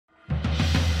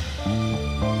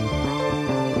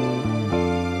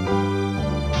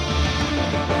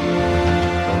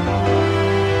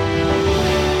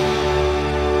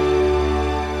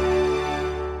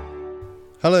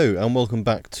Hello and welcome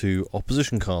back to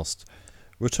Opposition Cast.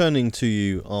 Returning to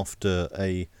you after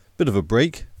a bit of a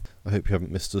break. I hope you haven't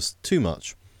missed us too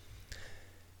much.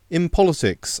 In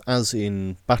politics, as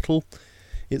in battle,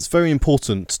 it's very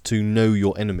important to know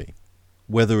your enemy,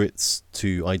 whether it's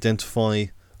to identify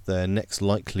their next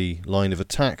likely line of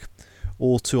attack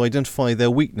or to identify their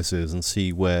weaknesses and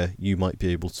see where you might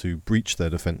be able to breach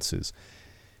their defences.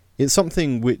 It's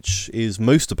something which is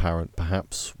most apparent,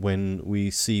 perhaps, when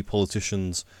we see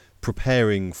politicians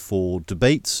preparing for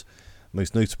debates,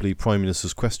 most notably Prime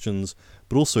Minister's questions,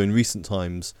 but also in recent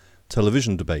times,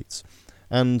 television debates.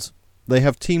 And they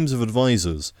have teams of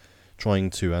advisors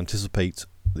trying to anticipate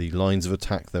the lines of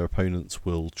attack their opponents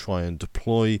will try and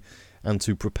deploy and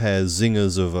to prepare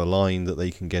zingers of a line that they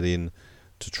can get in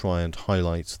to try and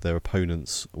highlight their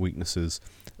opponent's weaknesses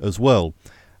as well.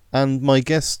 And my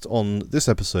guest on this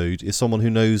episode is someone who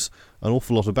knows an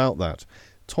awful lot about that.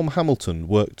 Tom Hamilton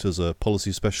worked as a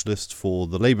policy specialist for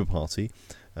the Labour Party,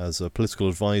 as a political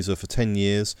advisor for 10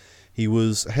 years. He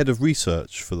was head of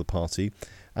research for the party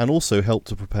and also helped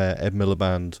to prepare Ed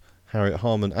Miliband, Harriet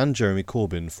Harman and Jeremy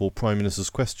Corbyn for Prime Minister's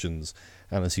questions.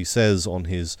 And as he says on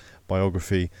his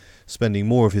biography, spending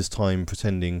more of his time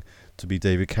pretending to be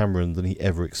David Cameron than he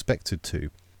ever expected to.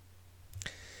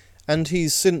 And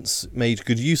he's since made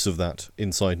good use of that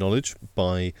inside knowledge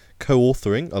by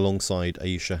co-authoring, alongside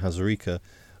Ayesha Hazarika,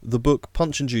 the book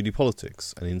Punch and Judy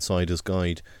Politics, an insider's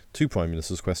guide to Prime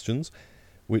Minister's questions,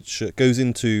 which goes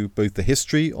into both the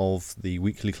history of the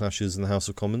weekly clashes in the House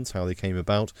of Commons, how they came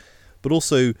about, but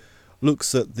also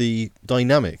looks at the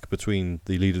dynamic between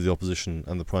the Leader of the Opposition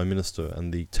and the Prime Minister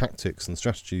and the tactics and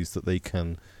strategies that they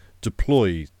can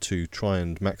deploy to try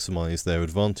and maximise their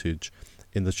advantage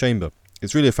in the chamber.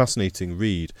 It's really a fascinating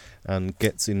read and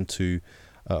gets into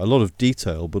a lot of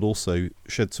detail, but also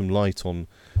sheds some light on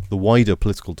the wider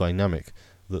political dynamic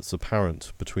that's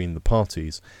apparent between the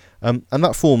parties. And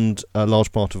that formed a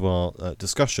large part of our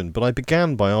discussion. But I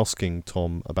began by asking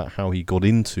Tom about how he got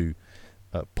into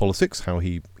politics, how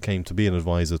he came to be an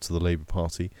advisor to the Labour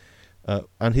Party.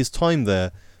 And his time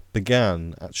there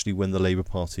began actually when the Labour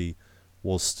Party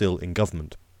was still in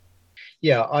government.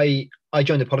 Yeah, I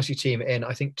joined the policy team in,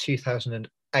 I think,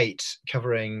 2008,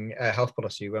 covering health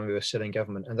policy when we were still in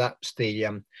government, and that's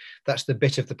the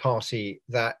bit of the party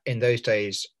that in those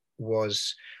days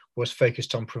was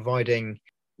focused on providing,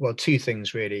 well, two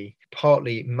things really: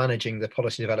 partly managing the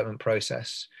policy development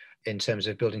process in terms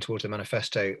of building towards a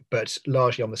manifesto, but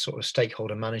largely on the sort of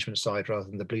stakeholder management side rather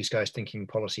than the blue skies thinking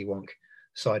policy wonk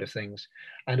side of things,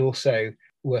 and also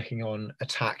working on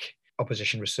attack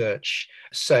opposition research.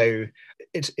 So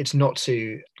it's not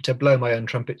to blow my own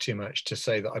trumpet too much to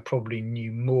say that I probably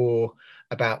knew more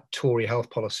about Tory health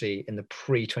policy in the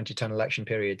pre-2010 election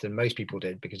period than most people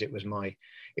did, because it was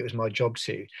my job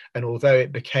to. And although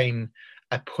it became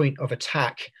a point of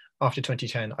attack after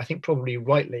 2010, I think probably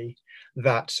rightly,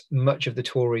 that much of the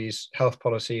Tories' health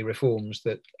policy reforms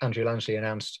that Andrew Lansley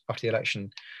announced after the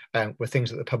election were things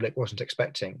that the public wasn't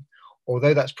expecting.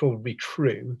 Although that's probably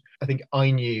true, I think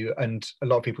I knew, and a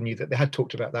lot of people knew, that they had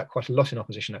talked about that quite a lot in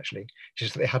opposition, actually,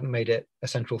 just that they hadn't made it a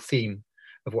central theme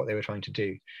of what they were trying to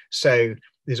do. So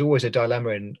there's always a dilemma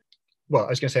in, well, I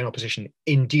was going to say in opposition,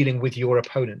 in dealing with your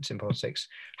opponents in politics,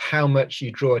 how much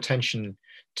you draw attention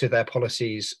to their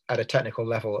policies at a technical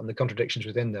level and the contradictions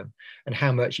within them, and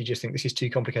how much you just think this is too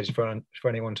complicated for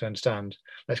anyone to understand.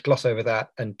 Let's gloss over that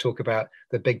and talk about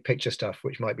the big picture stuff,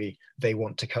 which might be they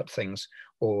want to cut things,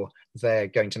 or they're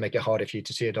going to make it harder for you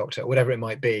to see a doctor, or whatever it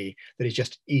might be, that is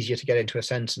just easier to get into a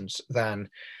sentence than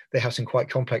they have some quite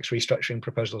complex restructuring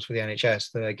proposals for the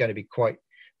NHS that are going to be quite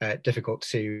difficult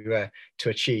to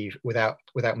achieve without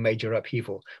major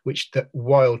upheaval, which, that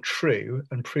while true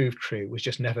and proved true, was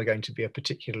just never going to be a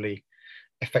particularly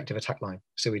effective attack line.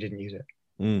 So we didn't use it.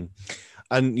 Mm.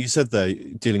 And you said there,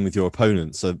 dealing with your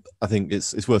opponents. So I think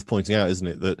it's worth pointing out, isn't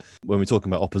it, that when we're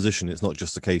talking about opposition, it's not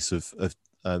just a case of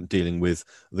dealing with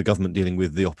the government dealing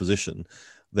with the opposition.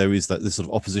 There is this sort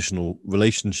of oppositional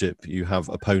relationship. You have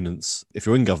opponents if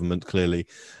you're in government, clearly,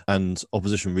 and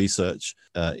opposition research,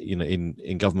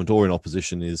 in government or in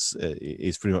opposition is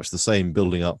pretty much the same.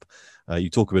 Building up, you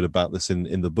talk a bit about this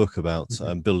in the book about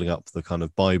building up the kind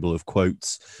of Bible of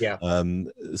quotes. Yeah.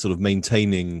 Sort of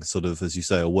maintaining, sort of, as you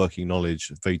say, a working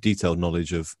knowledge, very detailed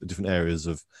knowledge of different areas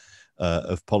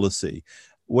of policy.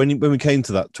 When we came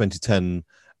to that 2010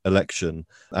 election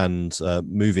and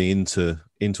moving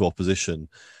into opposition,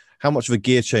 how much of a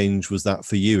gear change was that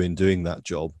for you in doing that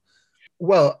job?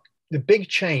 Well, the big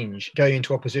change going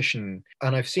into opposition,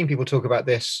 and I've seen people talk about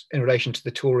this in relation to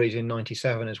the Tories in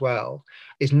 '97 as well,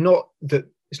 is not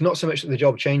so much that the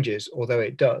job changes, although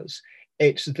it does.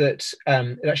 It's that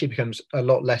it actually becomes a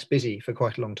lot less busy for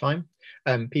quite a long time.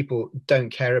 People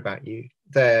don't care about you.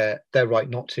 They're right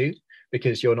not to,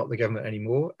 because you're not the government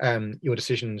anymore. Your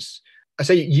decisions, I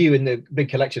say you in the big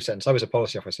collective sense. I was a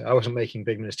policy officer. I wasn't making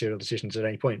big ministerial decisions at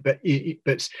any point, but the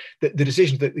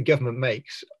decisions that the government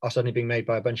makes are suddenly being made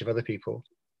by a bunch of other people.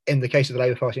 In the case of the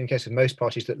Labour Party, in the case of most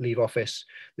parties that leave office,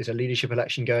 there's a leadership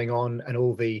election going on, and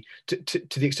all the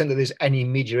to the extent that there's any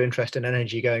media interest and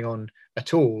energy going on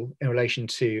at all in relation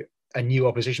to a new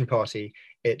opposition party,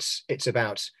 it's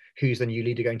about who's the new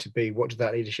leader going to be, what does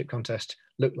that leadership contest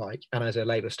look like. And as a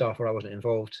Labour staffer, I wasn't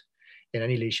involved in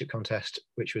any leadership contest,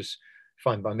 which was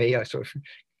fine by me. I sort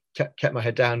of kept my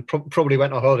head down. Probably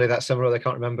went on holiday that summer, I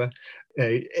can't remember.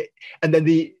 And then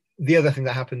the other thing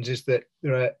that happens is that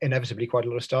there are inevitably quite a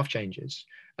lot of staff changes.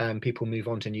 People move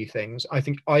on to new things. I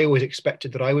think I always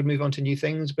expected that I would move on to new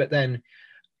things, but then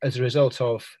as a result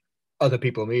of other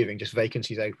people moving, just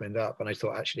vacancies opened up. And I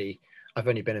thought, actually, I've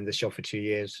only been in this job for 2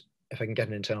 years. If I can get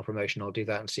an internal promotion, I'll do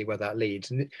that and see where that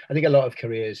leads. And I think a lot of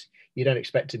careers, you don't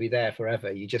expect to be there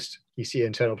forever. You see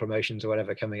internal promotions or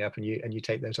whatever coming up, and you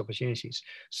take those opportunities.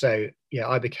 So yeah,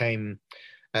 I became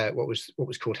what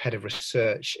was called head of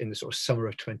research in the sort of summer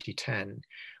of 2010,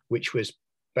 which was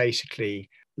basically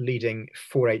leading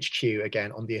 4HQ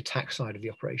again on the attack side of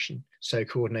the operation. So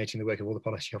coordinating the work of all the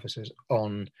policy officers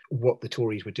on what the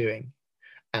Tories were doing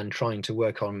and trying to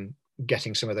work on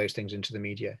getting some of those things into the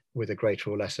media with a greater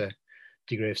or lesser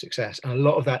degree of success. And a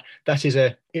lot of that is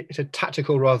it's a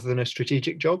tactical rather than a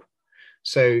strategic job.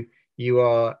 So you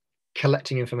are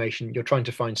collecting information, you're trying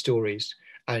to find stories,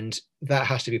 and that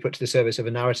has to be put to the service of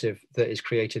a narrative that is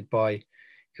created by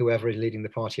whoever is leading the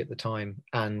party at the time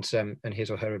and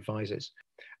his or her advisors.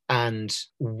 And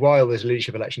while there's a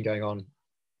leadership election going on,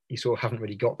 you sort of haven't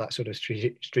really got that sort of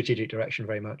strategic direction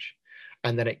very much.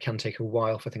 And then it can take a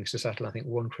while for things to settle. I think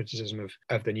one criticism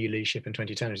of the new leadership in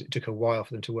 2010 is it took a while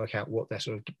for them to work out what their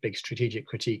sort of big strategic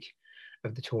critique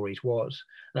of the Tories was.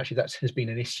 And actually that has been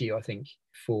an issue, I think,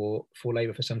 for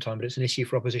Labour for some time, but it's an issue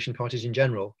for opposition parties in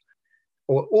general,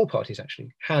 or all parties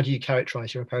actually. How do you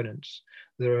characterise your opponents?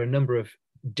 There are a number of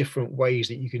different ways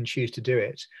that you can choose to do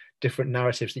it, different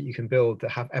narratives that you can build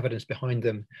that have evidence behind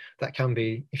them that can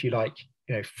be, if you like,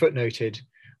 footnoted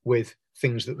with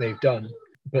things that they've done,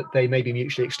 but they may be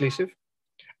mutually exclusive.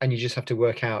 And you just have to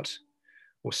work out,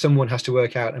 or someone has to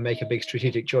work out and make a big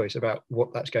strategic choice about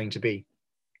what that's going to be.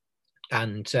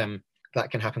 And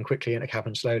that can happen quickly and it can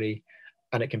happen slowly,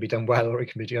 and it can be done well or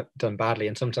it can be done badly.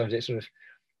 And sometimes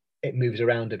it moves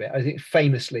around a bit. I think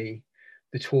famously,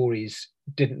 the Tories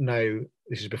didn't know,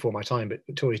 this is before my time, but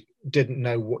the Tories didn't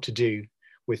know what to do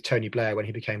with Tony Blair when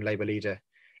he became Labour leader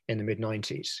in the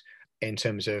mid-90s, in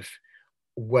terms of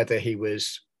whether he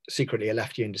was secretly a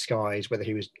lefty in disguise, whether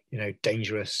he was,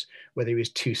 dangerous, whether he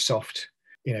was too soft,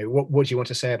 what do you want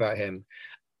to say about him?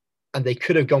 And they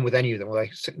could have gone with any of them, although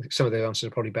some of those answers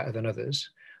are probably better than others,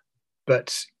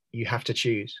 but you have to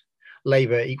choose.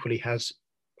 Labour equally has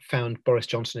found Boris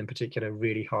Johnson in particular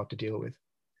really hard to deal with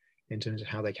in terms of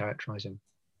how they characterise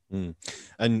him.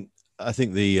 And I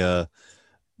think the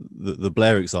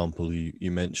Blair example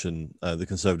you mentioned, the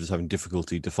Conservatives having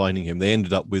difficulty defining him, they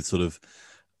ended up with sort of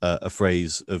a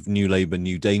phrase of new Labour,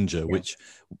 new danger, which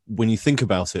when you think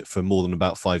about it for more than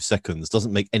about 5 seconds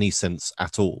doesn't make any sense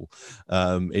at all.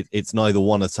 It's neither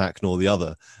one attack nor the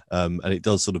other. And it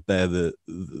does sort of bear the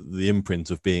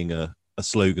imprint of being a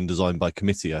slogan designed by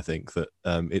committee. I think that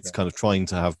it's kind of trying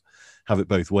to have it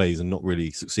both ways and not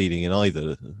really succeeding in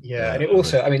either. And it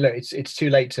also, I mean, look, it's too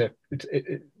late to,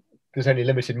 there's only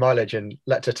limited mileage, and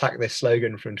let's attack this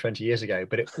slogan from 20 years ago.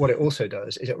 But what it also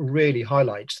does is it really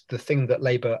highlights the thing that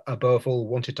Labour above all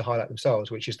wanted to highlight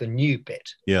themselves, which is the new bit.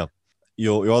 Yeah.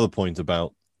 Your other point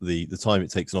about the time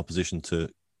it takes an opposition to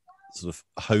sort of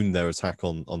hone their attack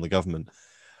on the government,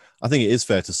 I think it is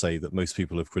fair to say that most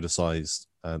people have criticised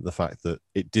the fact that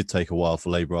it did take a while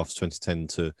for Labour after 2010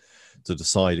 to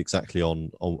decide exactly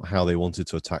on how they wanted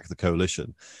to attack the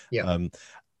coalition. Yeah.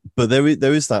 But there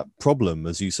is that problem,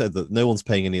 as you said, that no one's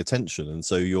paying any attention, and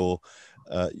so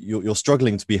you're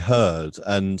struggling to be heard,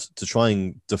 and to try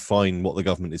and define what the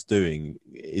government is doing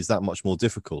is that much more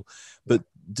difficult. But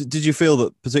did you feel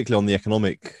that, particularly on the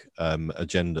economic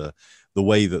agenda, the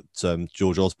way that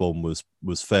George Osborne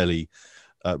was fairly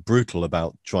brutal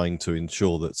about trying to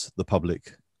ensure that the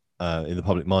public, in the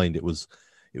public mind, it was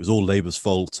all Labour's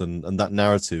fault, and that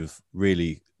narrative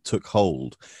really took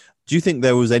hold? Do you think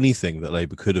there was anything that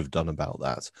Labour could have done about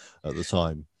that at the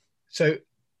time? So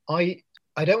I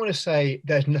don't want to say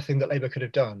there's nothing that Labour could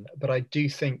have done, but I do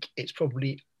think it's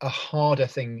probably a harder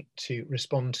thing to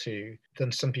respond to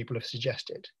than some people have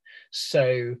suggested.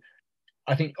 So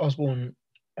I think Osborne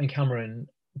and Cameron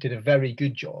did a very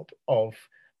good job of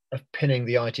pinning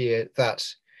the idea that,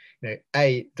 that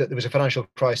there was a financial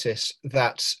crisis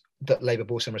that Labour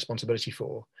bore some responsibility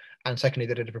for, and secondly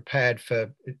that it had prepared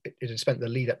for, it had spent the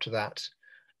lead up to that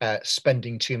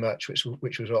spending too much,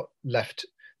 which was what left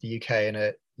the UK in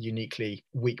a uniquely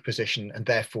weak position, and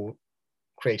therefore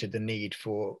created the need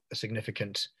for a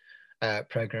significant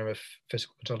programme of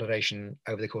fiscal consolidation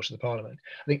over the course of the Parliament.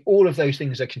 I think all of those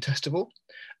things are contestable,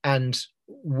 and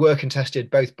were contested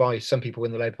both by some people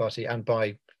in the Labour Party and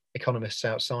by economists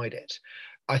outside it.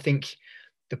 I think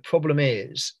the problem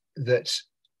is that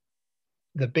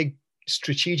the big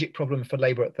strategic problem for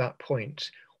Labour at that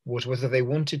point was whether they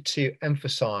wanted to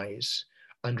emphasise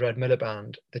under Ed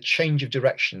Miliband the change of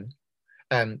direction,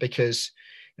 because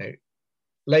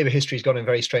Labour history has gone in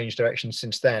very strange directions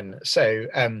since then. So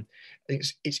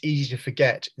it's easy to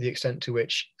forget the extent to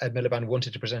which Ed Miliband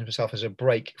wanted to present himself as a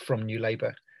break from New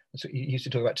Labour. So he used to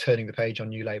talk about turning the page on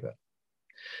New Labour.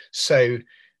 So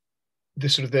the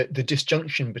sort of the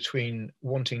disjunction between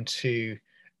wanting to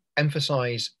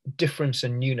emphasize difference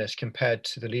and newness compared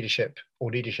to the leadership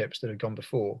or leaderships that had gone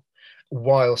before,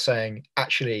 while saying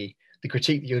actually the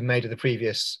critique that you had made of the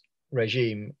previous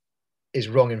regime is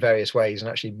wrong in various ways,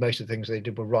 and actually most of the things they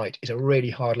did were right, is a really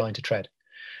hard line to tread.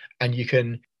 And you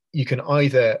can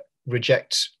either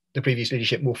reject the previous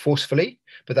leadership more forcefully,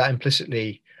 but that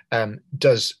implicitly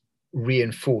does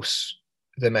reinforce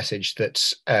the message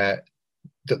that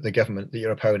that the government, that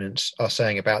your opponents are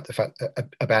saying about the fact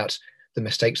about the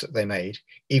mistakes that they made,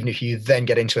 even if you then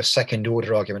get into a second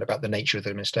order argument about the nature of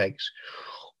the mistakes.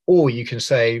 Or you can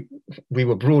say, we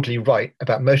were broadly right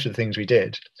about most of the things we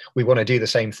did. We want to do the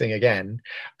same thing again.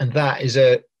 And that is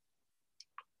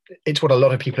it's what a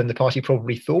lot of people in the party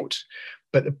probably thought.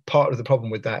 But the part of the problem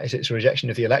with that is it's a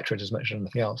rejection of the electorate as much as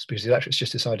anything else, because the electorate's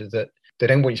just decided that they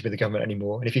don't want you to be the government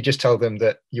anymore. And if you just tell them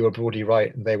that you were broadly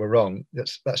right and they were wrong,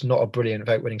 that's not a brilliant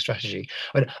vote winning strategy.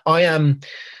 And I am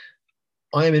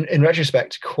in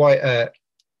retrospect quite a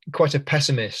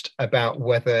pessimist about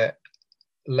whether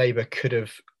Labour could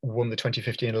have won the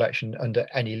 2015 election under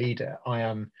any leader.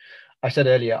 I said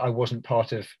earlier I wasn't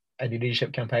part of any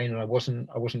leadership campaign, and I wasn't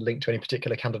linked to any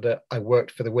particular candidate. I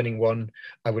worked for the winning one.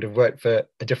 I would have worked for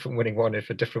a different winning one if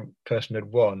a different person had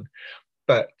won.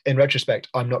 But in retrospect,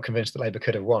 I'm not convinced that Labour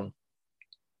could have won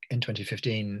in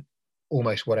 2015,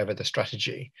 almost whatever the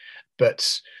strategy.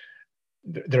 But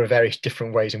there are various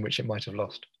different ways in which it might have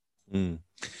lost. Mm.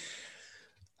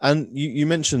 And you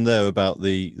mentioned there about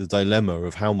the dilemma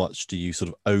of how much do you sort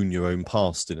of own your own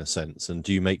past in a sense, and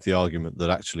do you make the argument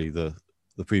that actually the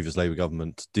previous Labour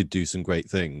government did do some great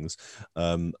things,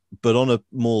 but on a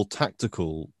more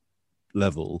tactical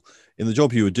level, in the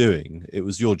job you were doing, it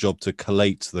was your job to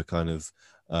collate the kind of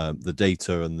the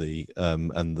data and the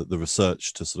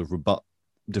research to sort of rebut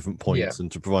different points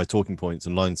and to provide talking points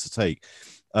and lines to take.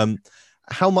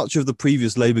 How much of the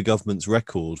previous Labour government's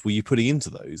record were you putting into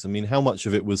those? I mean, how much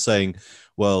of it was saying,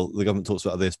 well, the government talks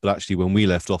about this, but actually when we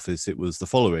left office, it was the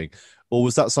following? Or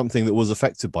was that something that was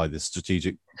affected by this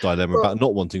strategic dilemma about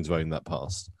not wanting to own that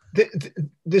past?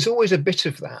 There's always a bit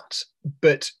of that,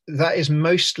 but that is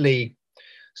mostly,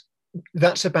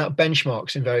 that's about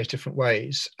benchmarks in various different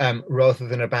ways, rather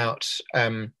than about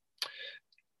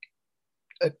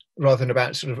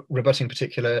sort of rebutting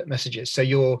particular messages. So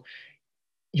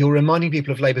you're reminding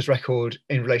people of Labour's record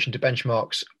in relation to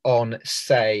benchmarks on,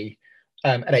 say,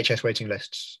 NHS waiting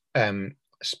lists,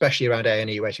 especially around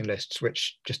A&E waiting lists,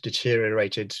 which just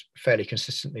deteriorated fairly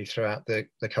consistently throughout the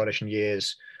coalition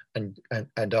years and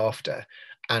after.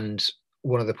 And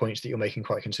one of the points that you're making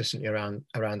quite consistently around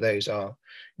those are,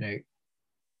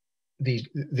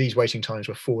 these waiting times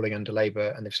were falling under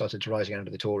Labour and they've started rising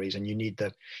under the Tories, and you need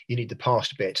the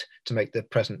past bit to make the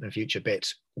present and future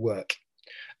bit work.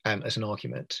 As an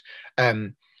argument,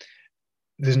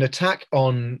 there's an attack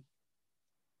on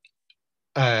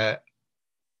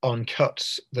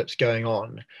cuts that's going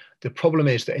on. The problem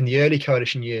is that in the early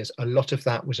coalition years, a lot of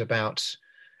that was about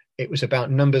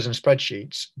numbers and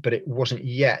spreadsheets, but it wasn't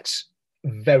yet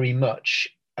very much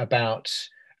about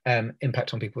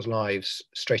impact on people's lives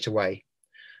straight away,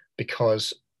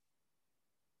 because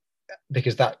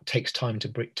that takes time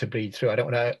to breathe through. I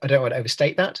don't want to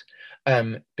overstate that,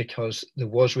 because there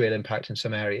was real impact in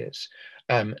some areas,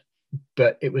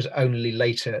 but it was only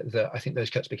later that I think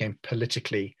those cuts became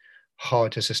politically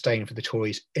hard to sustain for the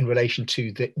Tories in relation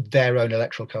to their own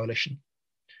electoral coalition,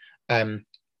 not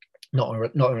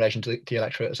in relation to the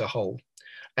electorate as a whole.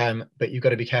 But you've got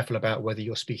to be careful about whether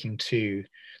you're speaking to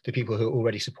the people who are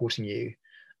already supporting you,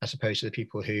 as opposed to the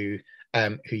people who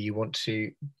you want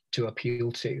to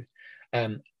appeal to.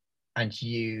 and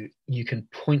you can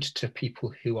point to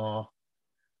people who are,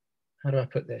 how do I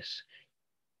put this?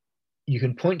 You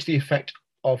can point to the effect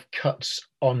of cuts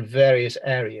on various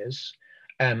areas,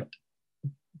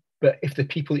 but if the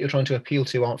people that you're trying to appeal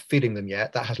to aren't feeling them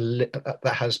yet,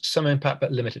 that has some impact,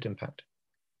 but limited impact.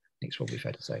 I think it's probably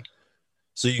fair to say.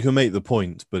 So you can make the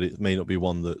point, but it may not be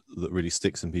one that really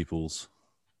sticks in people's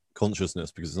consciousness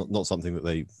because it's not something that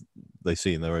they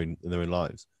see in their own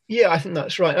lives. Yeah, I think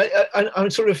that's right. I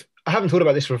haven't thought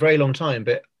about this for a very long time,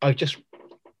 but I've just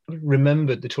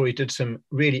remembered the Tories did some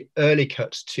really early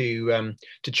cuts to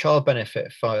child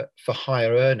benefit for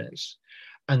higher earners,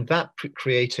 and that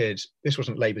created, this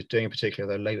wasn't Labour doing in particular,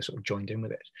 though Labour sort of joined in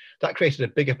with it. That created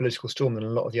a bigger political storm than a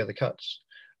lot of the other cuts.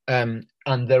 And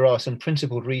there are some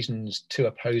principled reasons to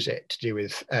oppose it, to do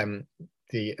with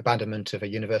the abandonment of a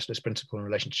universalist principle in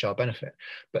relation to child benefit.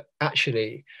 But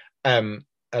actually,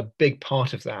 a big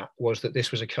part of that was that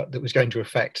this was a cut that was going to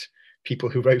affect people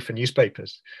who wrote for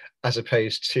newspapers, as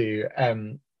opposed to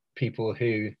people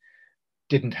who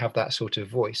didn't have that sort of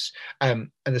voice.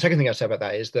 And the second thing I'd say about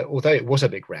that is that although it was a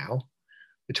big row,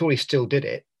 the Tories still did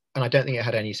it, and I don't think it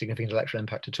had any significant electoral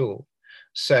impact at all.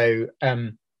 So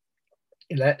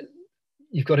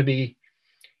you've got to be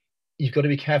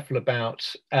careful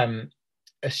about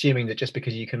assuming that just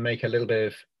because you can make a little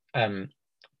bit of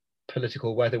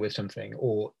political weather with something,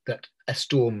 or that a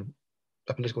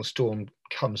political storm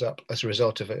comes up as a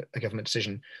result of a government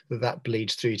decision, that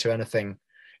bleeds through to anything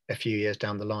a few years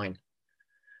down the line.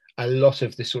 A lot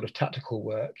of this sort of tactical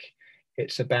work,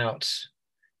 it's about,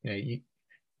 you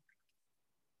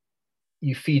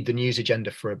feed the news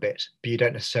agenda for a bit, but you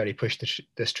don't necessarily push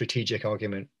the strategic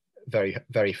argument very,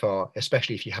 very far,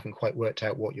 especially if you haven't quite worked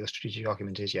out what your strategic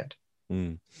argument is yet.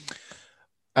 Mm.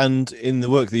 And in the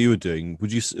work that you were doing,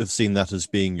 would you have seen that as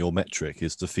being your metric,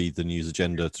 is to feed the news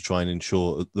agenda to try and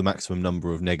ensure the maximum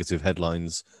number of negative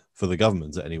headlines for the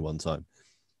government at any one time?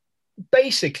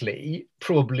 Basically,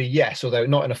 probably yes, although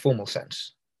not in a formal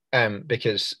sense,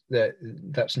 because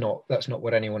that's not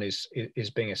what anyone is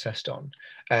being assessed on.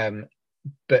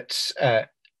 But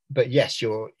yes,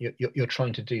 you're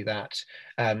trying to do that.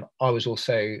 I was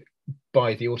also,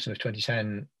 by the autumn of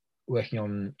 2010, working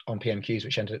on PMQs,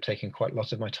 which ended up taking quite a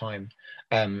lot of my time,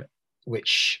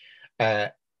 which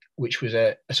was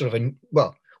a sort of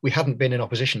well, we hadn't been in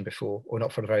opposition before, or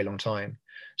not for a very long time,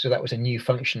 so that was a new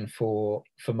function for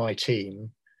my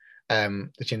team,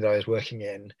 the team that I was working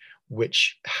in,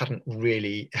 which hadn't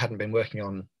been working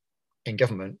on in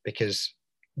government, because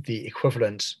the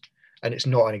equivalent, and it's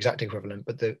not an exact equivalent,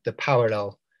 but the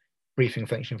parallel briefing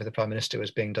function for the Prime Minister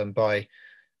was being done by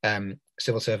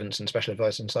civil servants and special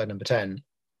advisors inside Number 10,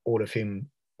 all of whom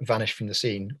vanished from the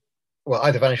scene. Well,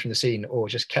 either vanished from the scene or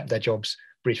just kept their jobs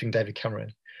briefing David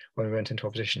Cameron when we went into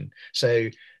opposition. So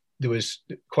there was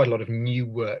quite a lot of new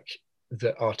work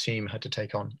that our team had to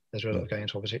take on as a result of going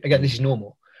into opposition. Again, this is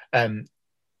normal.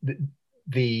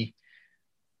 The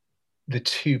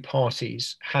two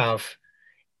parties have,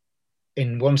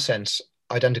 in one sense,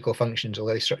 identical functions,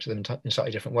 although they structure them in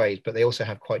slightly different ways, but they also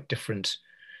have quite different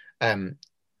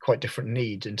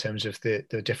needs in terms of the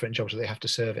different jobs that they have to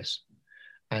service.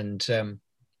 And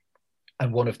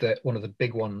one of the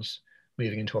big ones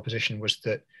moving into opposition was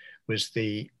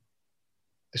the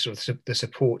sort of the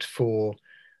support for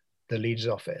the Leaders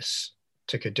Office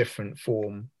took a different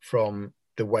form from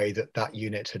the way that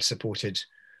unit had supported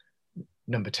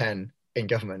Number 10 in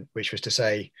government, which was to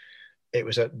say there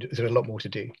was a lot more to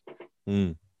do.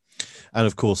 Mm. And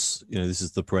of course, this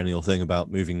is the perennial thing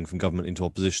about moving from government into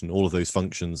opposition. All of those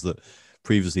functions that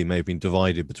previously may have been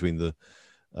divided between the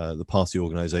party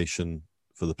organisation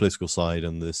for the political side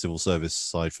and the civil service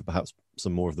side for perhaps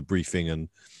some more of the briefing and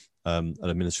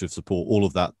administrative support. All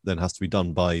of that then has to be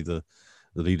done by the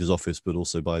Leader's Office, but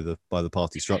also by the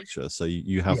party structure. So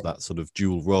you have that sort of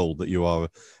dual role, that you are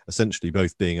essentially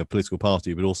both being a political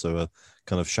party, but also a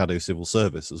kind of shadow civil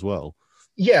service as well.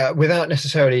 Yeah, without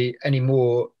necessarily any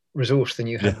more resource than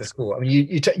you had before. I mean,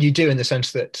 you do, in the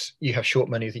sense that you have short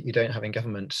money that you don't have in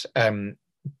government,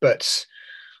 but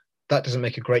that doesn't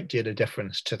make a great deal of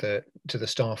difference to the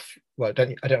staff. Well, I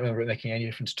don't remember it making any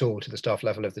difference at all to the staff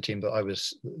level of the team that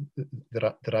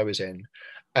I was in.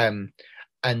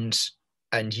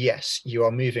 And yes, you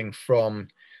are moving from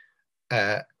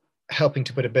helping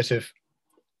to put a bit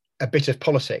of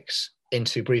politics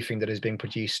into briefing that is being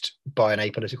produced by an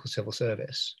apolitical civil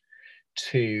service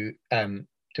to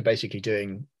basically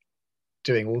doing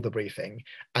all the briefing,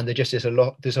 and there's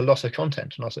a loss of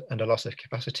content and a loss of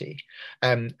capacity,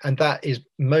 and that is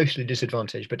mostly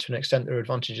disadvantage, but to an extent there are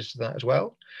advantages to that as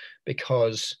well,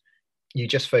 because you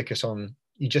just have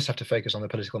to focus on the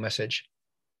political message,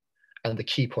 and the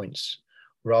key points,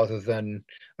 rather than,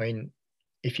 I mean,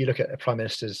 if you look at a prime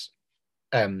minister's,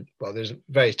 well, there's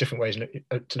various different ways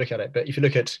to look at it, but if you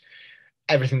look at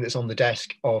everything that's on the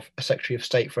desk of a Secretary of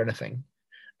State for anything,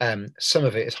 some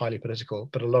of it is highly political,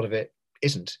 but a lot of it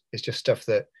isn't. It's just stuff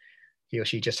that he or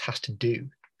she just has to do,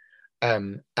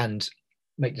 and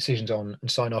make decisions on and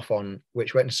sign off on,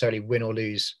 which won't necessarily win or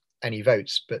lose any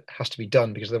votes, but has to be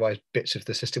done because otherwise bits of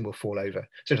the system will fall over.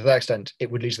 So to that extent, it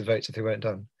would lose the votes if they weren't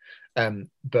done.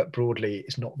 But broadly,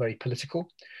 it's not very political.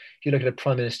 If you look at a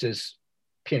prime minister's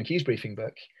PMQ's briefing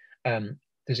book,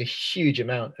 there's a huge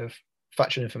amount of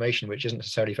factual information which isn't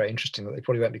necessarily very interesting, that they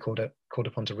probably won't be called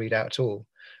upon to read out at all,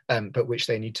 but which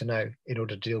they need to know in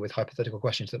order to deal with hypothetical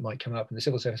questions that might come up. And the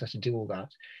civil service has to do all that.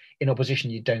 In opposition,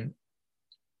 you don't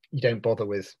bother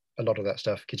with a lot of that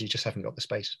stuff because you just haven't got the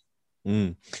space.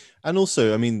 And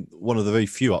also, I mean, one of the very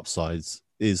few upsides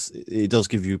is it does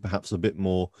give you perhaps a bit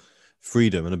more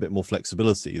freedom and a bit more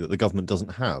flexibility that the government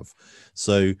doesn't have.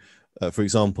 So, for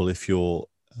example, if your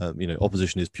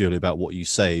opposition is purely about what you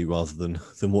say rather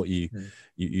than what you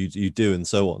do and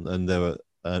so on, and there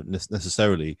are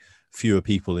necessarily fewer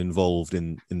people involved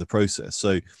in the process.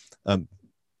 So,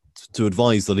 to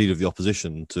advise the leader of the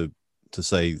opposition to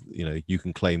say, you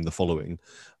can claim the following,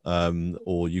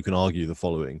 or you can argue the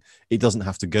following. It doesn't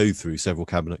have to go through several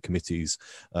cabinet committees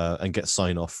and get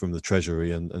sign off from the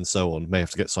Treasury and so on. May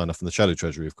have to get sign off from the Shadow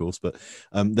Treasury, of course, but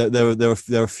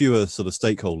there are fewer sort of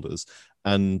stakeholders.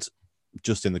 And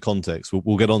just in the context,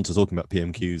 we'll get on to talking about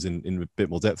PMQs in a bit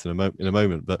more depth in a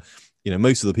moment. But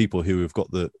most of the people who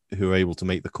are able to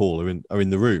make the call are in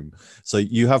the room. So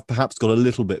you have perhaps got a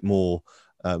little bit more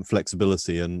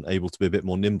flexibility and able to be a bit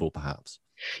more nimble, perhaps.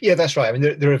 Yeah, that's right. I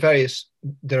mean, there are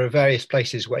various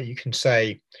places where you can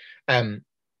say,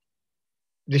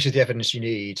 this is the evidence you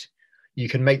need. You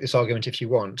can make this argument if you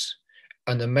want.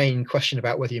 And the main question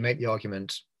about whether you make the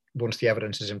argument once the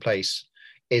evidence is in place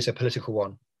is a political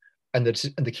one. And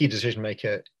the key decision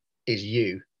maker is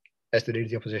you as the leader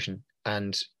of the opposition.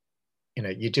 And,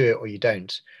 you do it or you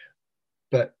don't.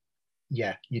 But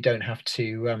yeah, you don't have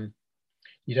to,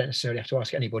 you don't necessarily have to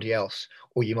ask anybody else,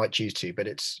 or you might choose to, but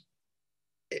it's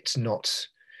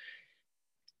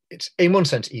in one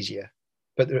sense easier,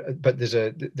 but there's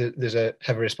a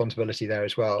heavy responsibility there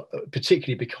as well,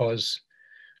 particularly because,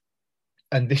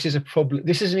 and this is a problem,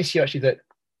 this is an issue actually that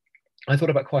I thought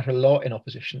about quite a lot in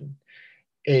opposition,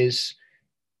 is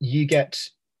you get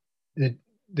the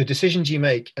decisions you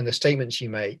make and the statements you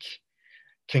make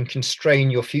can constrain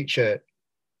your future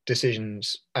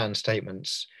decisions and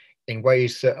statements in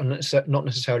ways that are not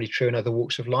necessarily true in other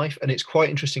walks of life. And it's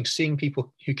quite interesting seeing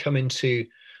people who come into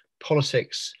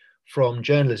politics from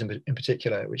journalism in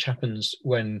particular, which happens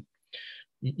when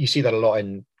you see that a lot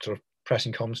in sort of press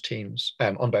and comms teams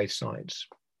on both sides,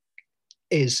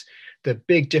 is the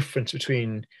big difference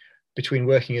between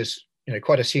working as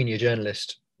quite a senior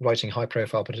journalist writing high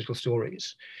profile political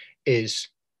stories is,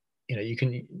 you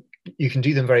can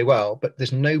do them very well, but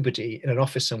there's nobody in an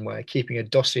office somewhere keeping a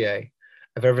dossier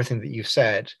of everything that you've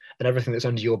said and everything that's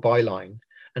under your byline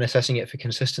and assessing it for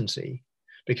consistency,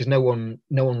 because no one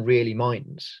really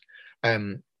minds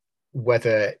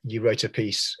whether you wrote a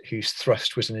piece whose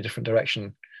thrust was in a different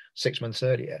direction 6 months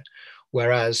earlier.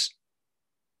 Whereas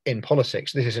in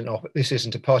politics, this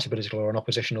isn't a party political or an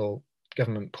oppositional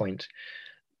government point.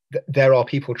 There are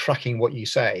people tracking what you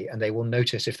say, and they will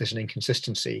notice if there's an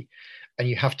inconsistency, and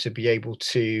you have to be able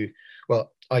to,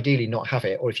 well, ideally not have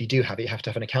it, or if you do have it, you have to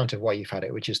have an account of why you've had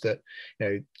it, which is that,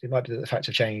 it might be that the facts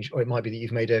have changed, or it might be that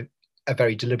you've made a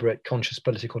very deliberate, conscious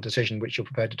political decision which you're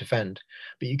prepared to defend.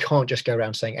 But you can't just go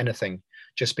around saying anything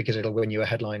just because it'll win you a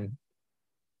headline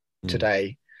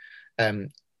today. And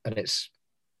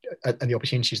the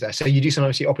opportunities there. So you do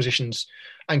sometimes see oppositions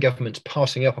and governments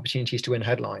passing up opportunities to win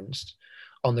headlines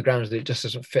on the grounds that it just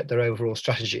doesn't fit their overall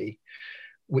strategy,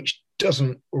 which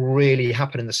doesn't really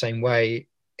happen in the same way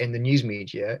in the news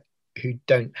media, who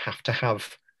don't have to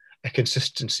have a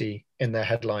consistency in their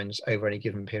headlines over any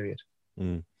given period.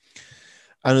 And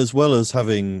as well as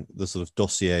having the sort of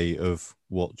dossier of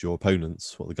what your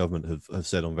opponents, what the government have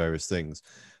said on various things,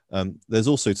 there's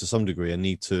also to some degree a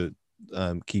need to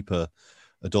keep a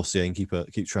dossier and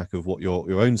keep track of what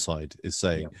your own side is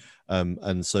saying. Yeah.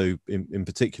 And so in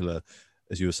particular,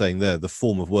 as you were saying there, the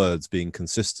form of words being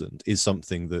consistent is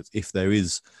something that if there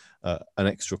is an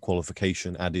extra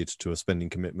qualification added to a spending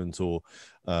commitment, or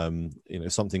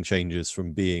something changes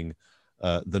from being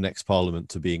the next parliament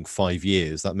to being 5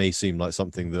 years, that may seem like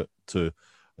something that to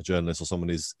a journalist or someone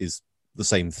is the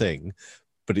same thing,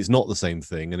 but it's not the same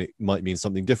thing, and it might mean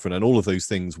something different. And all of those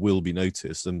things will be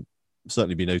noticed, and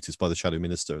certainly be noticed by the shadow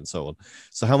minister and so on.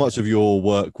 So how much of your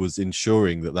work was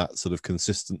ensuring that sort of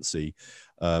consistency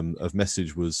of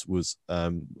message was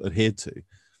adhered to?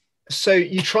 So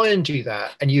you try and do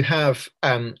that, and you have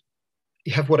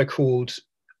what are called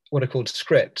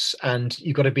scripts, and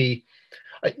you've got to be.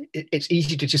 It's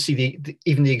easy to just see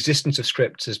even the existence of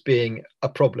scripts as being a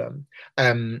problem,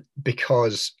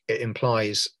 because it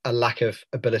implies a lack of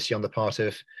ability on the part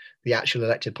of the actual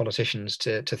elected politicians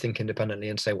to think independently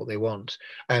and say what they want.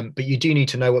 But you do need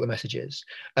to know what the message is.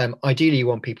 Ideally, you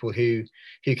want people who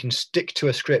can stick to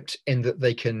a script in that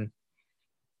they can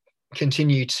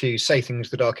continue to say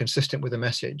things that are consistent with the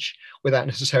message without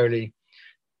necessarily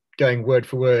going word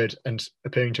for word and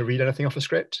appearing to read anything off a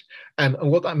script. And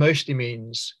what that mostly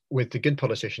means with the good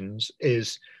politicians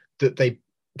is that they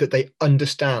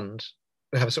understand,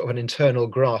 they have a sort of an internal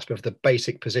grasp of the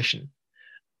basic position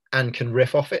and can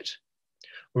riff off it,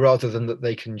 rather than that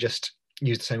they can just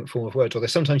use the same form of words. Although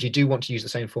sometimes you do want to use the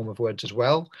same form of words as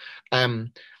well.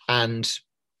 And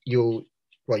you'll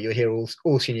hear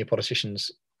all senior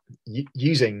politicians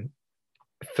using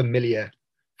familiar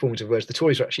forms of words. The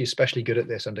Tories were actually especially good at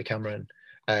this under Cameron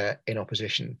in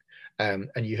opposition, and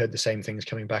you heard the same things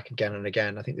coming back again and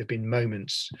again. I think there've been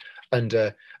moments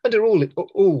under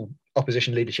all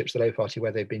opposition leaderships, the Labour Party,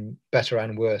 where they've been better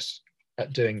and worse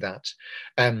at doing that.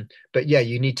 But yeah,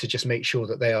 you need to just make sure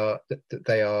that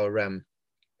they are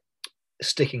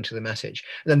sticking to the message.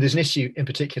 And then there's an issue in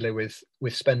particular with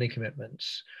spending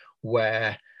commitments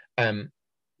where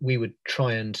we would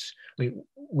try and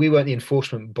we weren't the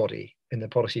enforcement body in the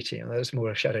policy team. That's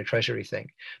more a shadow treasury thing,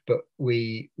 but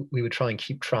we would try and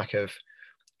keep track of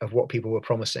what people were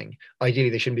promising. Ideally,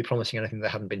 they shouldn't be promising anything that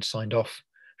hadn't been signed off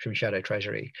from shadow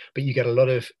treasury, but you get a lot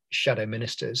of shadow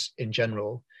ministers in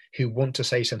general who want to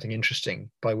say something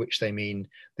interesting, by which they mean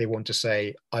they want to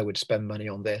say, I would spend money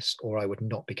on this, or I would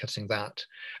not be cutting that.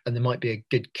 And there might be a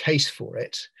good case for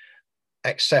it,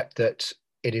 except that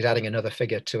it is adding another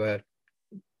figure to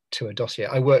a dossier.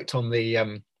 I worked on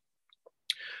the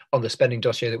spending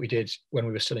dossier that we did when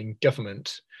we were still in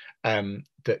government,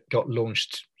 that got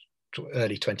launched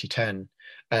early 2010,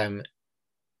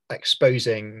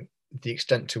 exposing the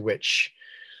extent to which,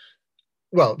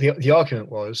 well, the argument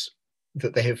was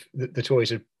that the Tories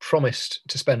had promised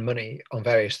to spend money on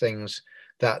various things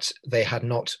that they had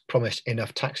not promised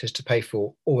enough taxes to pay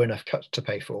for or enough cuts to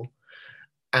pay for.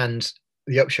 And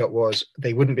the upshot was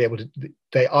they wouldn't be able to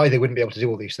do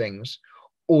all these things,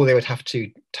 or they would have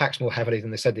to tax more heavily than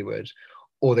they said they would,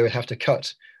 or they would have to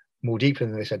cut more deeply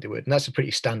than they said they would. And that's a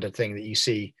pretty standard thing that you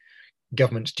see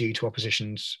governments do to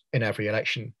oppositions in every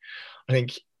election. I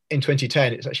think in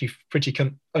 2010, it's actually pretty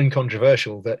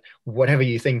uncontroversial that whatever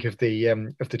you think of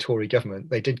the Tory government,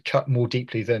 they did cut more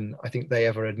deeply than I think they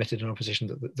ever admitted in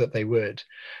opposition that they would,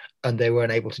 and they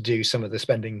weren't able to do some of the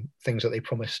spending things that they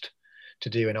promised to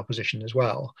do in opposition as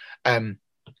well.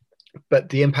 But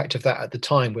the impact of that at the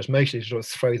time was mostly to sort of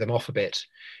throw them off a bit,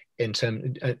 in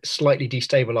terms slightly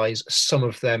destabilize some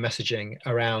of their messaging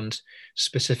around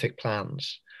specific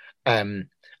plans.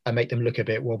 And make them look a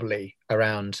bit wobbly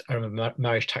around. I remember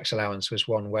marriage tax allowance was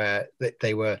one where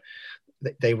they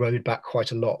rode back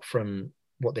quite a lot from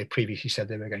what they previously said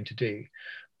they were going to do.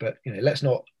 But let's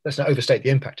not overstate the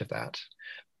impact of that.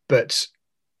 But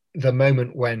the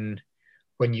moment when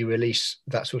you release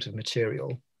that sort of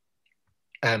material,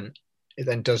 it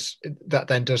then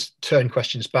does turn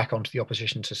questions back onto the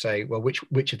opposition to say, well,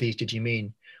 which of these did you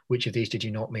mean? Which of these did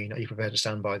you not mean? Are you prepared to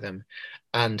stand by them?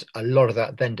 And a lot of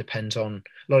that then depends on,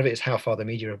 a lot of it is how far the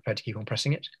media are prepared to keep on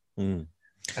pressing it. Mm.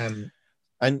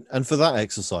 And for that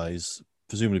exercise,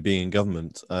 presumably being in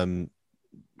government,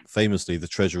 famously the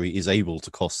Treasury is able to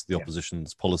cost the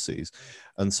opposition's policies.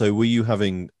 And so were you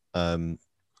having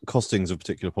costings of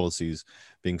particular policies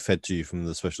being fed to you from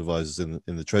the special advisors in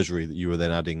the Treasury that you were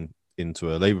then adding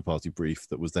into a Labour Party brief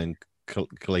that was then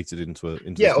collated into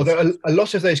although a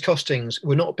lot of those costings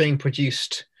were not being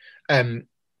produced, they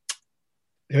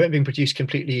weren't being produced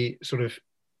completely sort of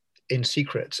in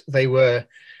secret.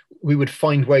 We would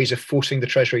find ways of forcing the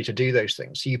Treasury to do those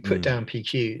things. So you put down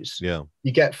PQs,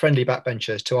 you get friendly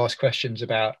backbenchers to ask questions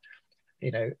about,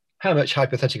 how much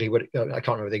hypothetically I can't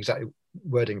remember the exact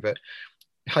wording, but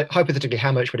hypothetically,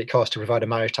 how much would it cost to provide a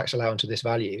marriage tax allowance of this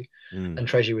value? And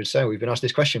Treasury would say, we've been asked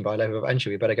this question by a Labour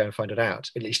bencher, we better go and find it out.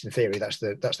 At least in theory, that's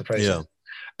the process.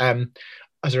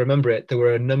 As I remember it, there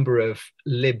were a number of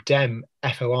Lib Dem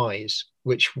FOIs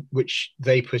which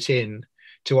they put in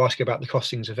to ask about the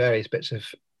costings of various bits of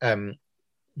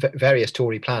various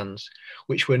Tory plans,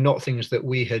 which were not things that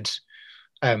we had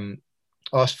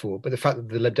asked for. But the fact that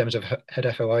the Lib Dems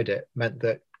had FOI'd it meant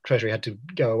that Treasury had to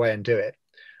go away and do it.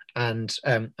 and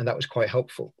that was quite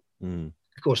helpful. Mm.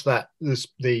 Of course, that was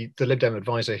the Lib Dem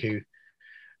advisor who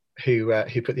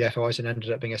put the FOIs in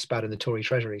ended up being a spad in the Tory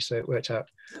Treasury, so it worked out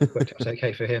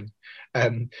okay for him.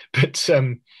 Um, but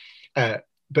um, uh,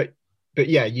 but but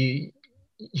yeah,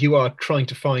 you are trying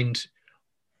to find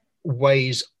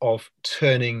ways of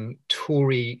turning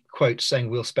Tory quotes saying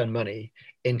we'll spend money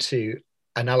into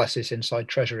analysis inside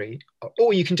Treasury,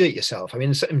 or you can do it yourself. I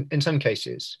mean, in some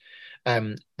cases,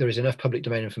 there is enough public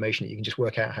domain information that you can just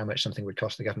work out how much something would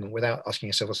cost the government without asking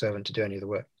a civil servant to do any of the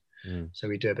work. Mm. So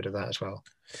we do a bit of that as well.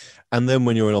 And then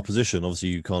when you're in opposition, obviously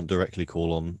you can't directly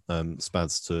call on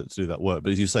SPADs to do that work.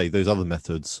 But as you say, those other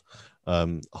methods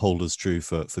hold as true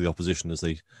for the opposition as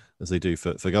they do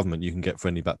for government. You can get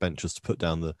friendly backbenchers to put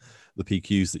down the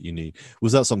PQs that you need.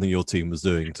 Was that something your team was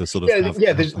doing to sort of have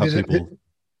people?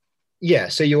 Yeah,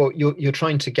 so you're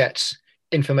trying to get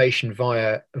information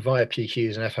via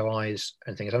PQs and FOIs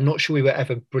and things. I'm not sure we were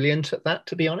ever brilliant at that,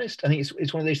 to be honest. I think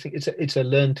it's one of those things. It's a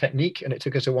learned technique, and it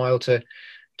took us a while to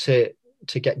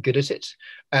get good at it.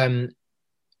 And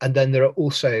then there are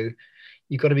also,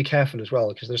 you've got to be careful as well,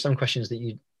 because there are some questions that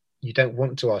you don't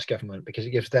want to ask government because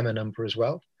it gives them a number as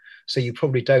well. So you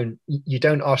probably don't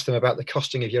ask them about the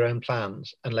costing of your own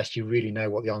plans unless you really know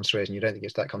what the answer is and you don't think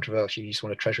it's that controversial. You just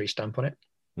want a Treasury stamp on it.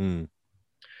 Mm.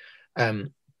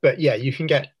 But yeah, you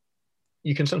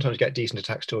can sometimes get decent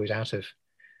attack stories out of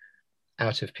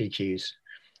PQs.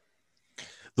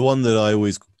 The one that I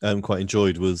always quite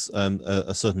enjoyed was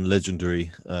a certain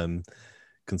legendary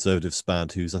Conservative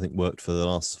SPAD who's I think worked for the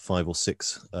last 5 or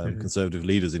 6 Conservative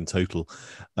leaders in total.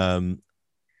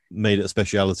 Made it a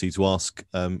speciality to ask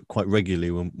quite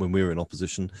regularly when we were in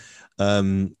opposition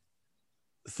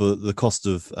for the cost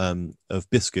of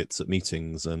biscuits at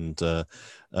meetings and the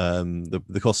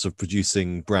cost of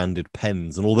producing branded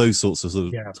pens and all those sorts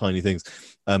of tiny things.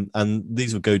 And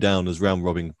these would go down as round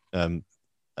robbing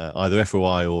either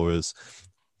FOI or as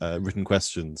written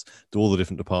questions to all the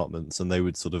different departments, and they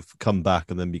would sort of come back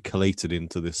and then be collated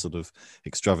into this sort of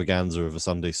extravaganza of a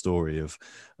Sunday story of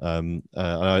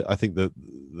I think that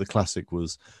the classic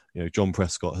was, John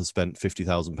Prescott has spent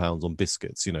 £50,000 on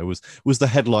biscuits, was the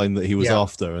headline that he was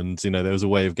after, and there was a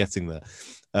way of getting there.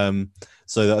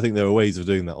 So I think there are ways of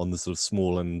doing that on the sort of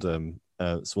small and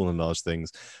large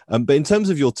things. But in terms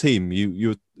of your team,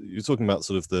 you're talking about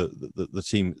sort of the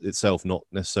team itself not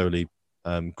necessarily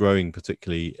growing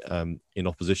particularly in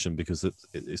opposition because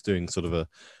it's doing sort of a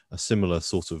similar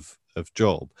sort of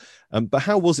job. But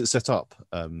how was it set up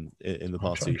in the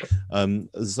party?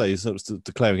 As I say, sort of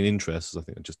declaring an interest, I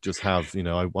think I just have,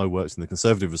 I worked in the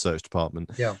Conservative Research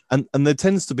Department, and there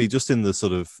tends to be just in the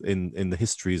sort of in the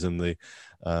histories and the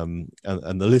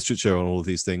literature on all of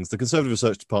these things, the Conservative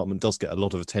Research Department does get a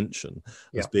lot of attention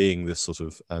as being this sort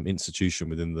of institution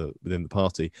within the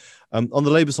party. On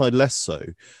the Labour side, less so.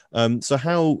 So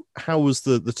how was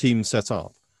the team set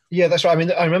up? Yeah, that's right. I mean,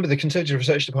 I remember the Conservative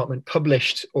Research Department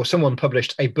someone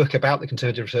published a book about the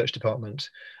Conservative Research Department,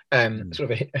 sort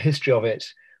of a history of it.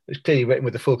 It was clearly written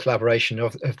with the full collaboration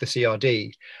of the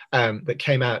CRD, that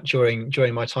came out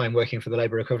during my time working for the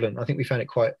Labour equivalent. I think we found it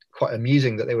quite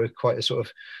amusing that they were quite a sort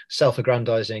of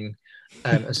self-aggrandizing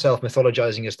and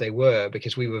self-mythologizing as they were,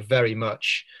 because we were very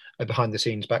much a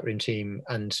behind-the-scenes backroom team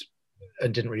and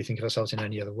didn't really think of ourselves in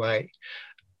any other way.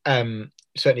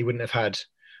 Certainly wouldn't have had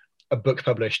a book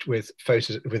published with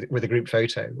photos with a group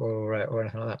photo or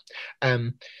anything like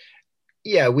that.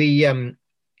 We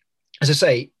as I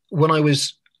say, when I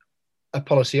was a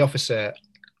policy officer,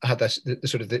 I had the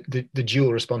sort of the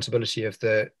dual responsibility of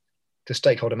the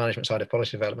stakeholder management side of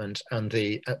policy development and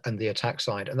the attack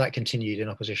side, and that continued in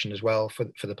opposition as well for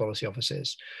the policy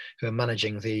officers who are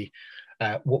managing the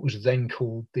what was then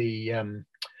called the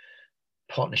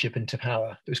Partnership into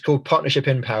Power. It was called Partnership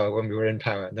in Power when we were in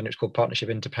power, and then it was called Partnership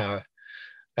into Power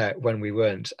when we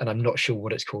weren't. And I'm not sure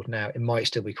what it's called now. It might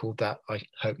still be called that. I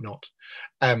hope not.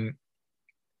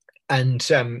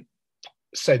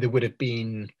 So there would have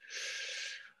been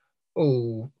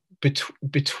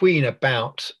between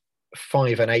about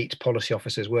 5 and 8 policy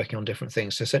officers working on different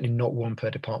things. So certainly not one per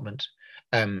department.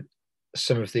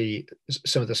 Some of the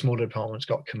smaller departments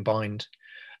got combined.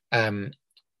 Some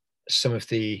of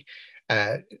the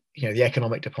the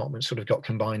economic department sort of got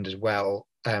combined as well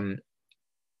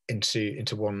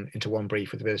into one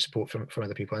brief with a bit of support from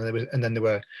other people, and then there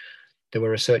were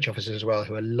research officers as well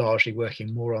who are largely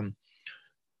working more on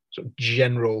sort of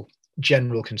general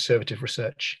conservative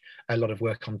research, a lot of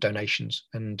work on donations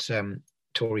and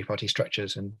Tory party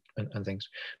structures and things,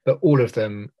 but all of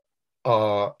them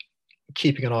are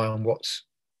keeping an eye on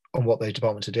what those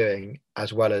departments are doing,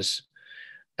 as well as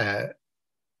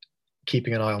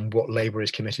keeping an eye on what Labour is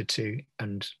committed to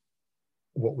and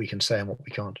what we can say and what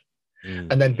we can't.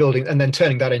 Mm. And then building and then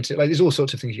turning that into, like, there's all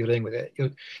sorts of things you're doing with it.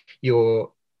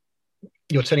 You're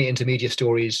turning it into media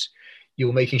stories.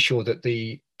 You're making sure that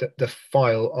the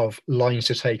file of lines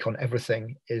to take on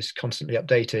everything is constantly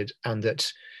updated, and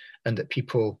that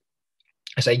people,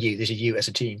 I say you, there's a you as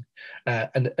a team,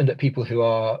 and that people who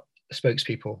are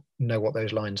spokespeople know what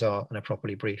those lines are and are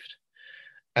properly briefed.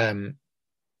 And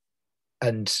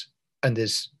there's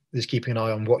keeping an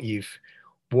eye on what you've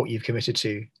committed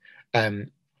to. And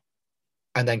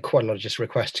then quite a lot of just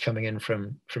requests coming in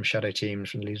from shadow teams,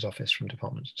 from the leader's office, from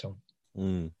departments, and so on.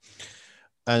 Mm.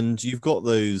 And you've got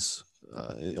those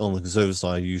on the Conservative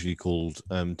side, usually called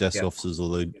desk officers,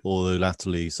 although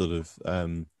latterly, sort of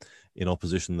in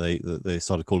opposition, they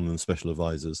started calling them special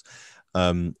advisors,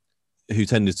 who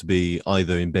tended to be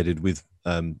either embedded with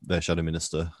their shadow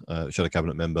minister, shadow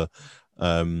cabinet member,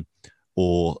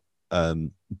 or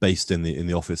based in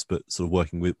the office, but sort of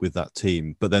working with that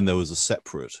team. But then there was a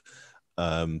separate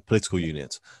political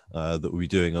unit that will be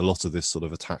doing a lot of this sort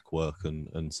of attack work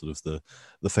and sort of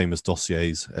the famous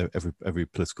dossiers. Every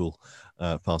political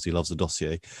party loves a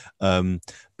dossier,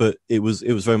 but it was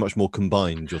very much more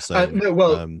combined. You're saying no,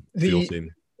 well, for your team.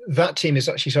 That team is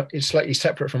actually it's slightly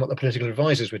separate from what the political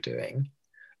advisors were doing,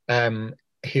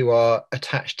 who are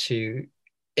attached to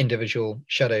individual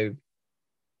shadow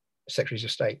secretaries of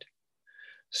state.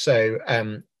 So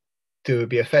there would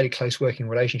be a fairly close working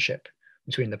relationship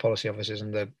between the policy officers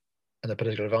and the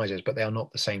political advisors, but they are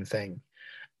not the same thing,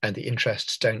 and the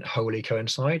interests don't wholly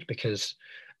coincide because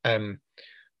the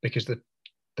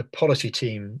policy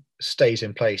team stays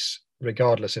in place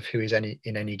regardless of who is in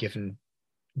any given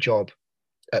job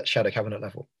at shadow cabinet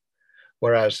level,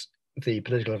 whereas the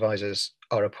political advisors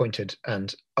are appointed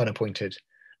and unappointed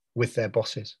with their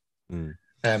bosses.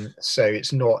 So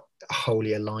it's not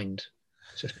wholly aligned.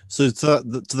 So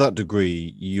to that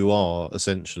degree, you are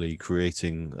essentially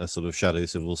creating a sort of shadow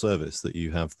civil service, that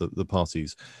you have the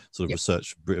party's sort of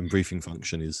research and briefing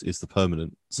function is the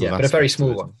permanent sort of but a very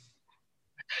small one.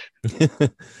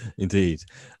 Indeed.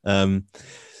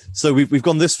 So we've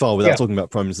gone this far without talking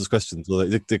about Prime Minister's questions, although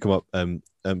they did come up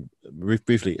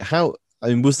briefly.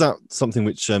 Was that something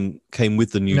which came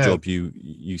with the new job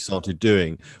you started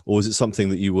doing, or was it something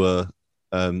that you were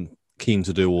keen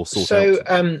to do or sort out?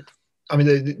 I mean,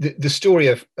 the story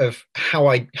of how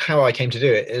I came to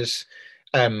do it is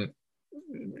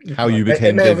how you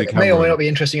became David Cameron. May or may not be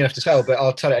interesting enough to tell, but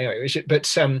I'll tell it anyway.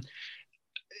 But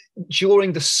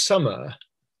during the summer,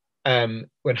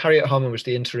 when Harriet Harman was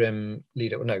the interim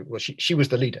leader, she was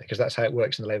the leader, because that's how it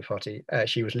works in the Labour Party.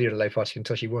 She was leader of the Labour Party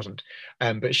until she wasn't,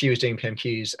 but she was doing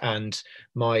PMQs, and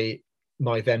my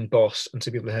then boss and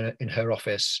some people in her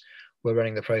office were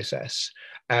running the process,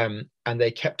 and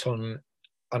they kept on.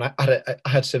 And I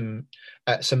had some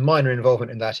minor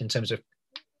involvement in that in terms of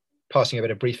passing a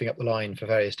bit of briefing up the line for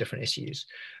various different issues,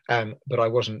 but I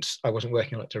wasn't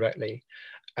working on it directly.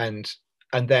 And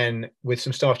then with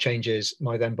some staff changes,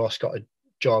 my then boss got a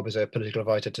job as a political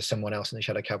advisor to someone else in the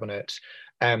shadow cabinet.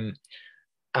 And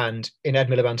in Ed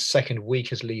Miliband's second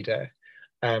week as leader,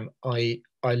 I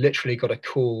literally got a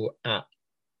call at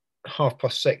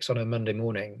 6:30 on a Monday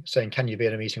morning saying, "Can you be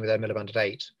in a meeting with Ed Miliband at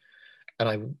 8?"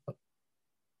 And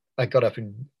I got up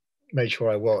and made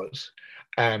sure I was.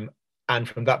 And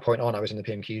from that point on, I was in the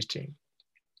PMQs team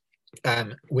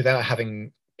without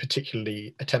having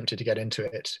particularly attempted to get into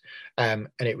it. And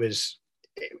it was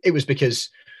because,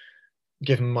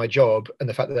 given my job and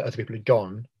the fact that other people had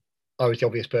gone, I was the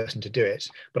obvious person to do it.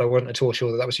 But I wasn't at all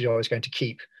sure that was the job I was going to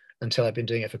keep until I'd been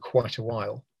doing it for quite a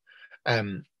while.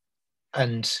 And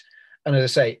as I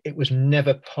say, it was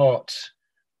never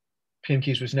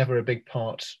PMQs was never a big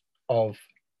part of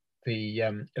the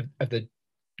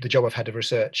job I've had of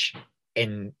research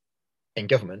in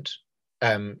government.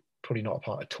 Probably not a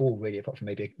part at all, really, apart from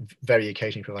maybe very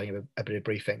occasionally providing a bit of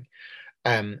briefing.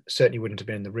 Certainly wouldn't have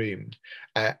been in the room.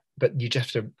 But you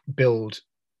just have to build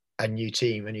a new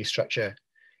team, a new structure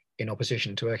in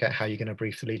opposition to work out how you're going to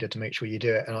brief the leader to make sure you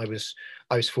do it. And I was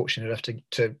fortunate enough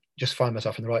to just find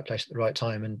myself in the right place at the right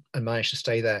time and manage to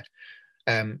stay there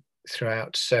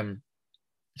throughout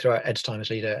Ed's time as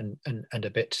leader and a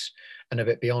bit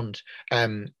beyond.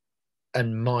 And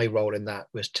my role in that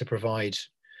was to provide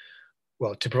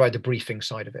the briefing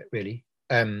side of it, really.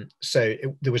 So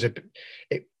it was a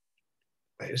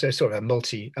sort of a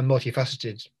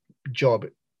multifaceted job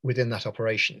within that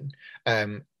operation,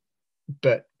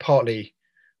 but partly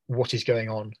what is going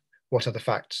on, what are the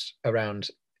facts around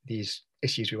these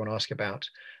issues we want to ask about,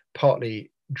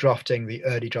 partly drafting the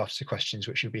early drafts of questions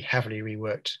which would be heavily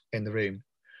reworked in the room,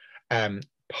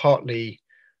 partly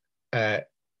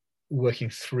working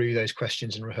through those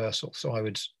questions in rehearsal. So I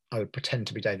would pretend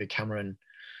to be David Cameron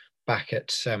back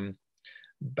at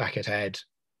Ed,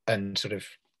 and sort of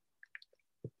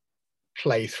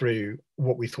play through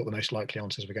what we thought the most likely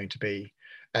answers were going to be,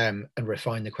 and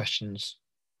refine the questions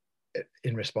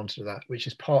in response to that, which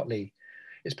is partly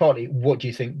what do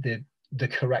you think the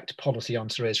correct policy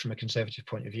answer is from a Conservative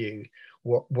point of view?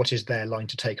 What is their line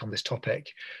to take on this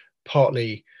topic?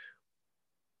 Partly,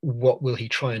 what will he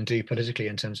try and do politically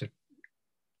in terms of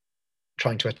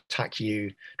trying to attack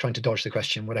you, trying to dodge the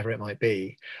question, whatever it might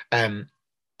be. And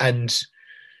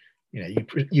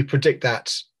you predict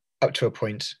that up to a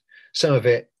point. Some of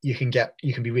it you can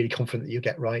be really confident that you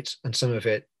get right, and some of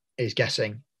it is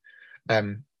guessing,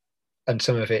 and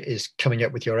some of it is coming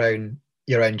up with your own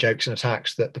jokes and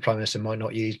attacks that the Prime Minister might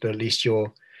not use, but at least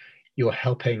you're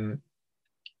helping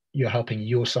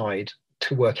your side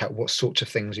to work out what sorts of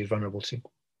things he's vulnerable to.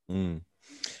 Mm.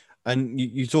 And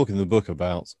you talk in the book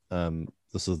about the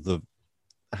sort of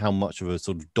how much of a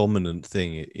sort of dominant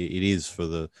thing it is for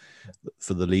the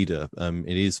leader.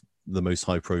 It is the most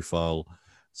high profile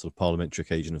sort of parliamentary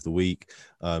occasion of the week.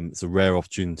 It's a rare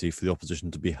opportunity for the opposition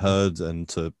to be heard and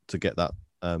to get that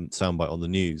soundbite on the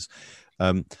news.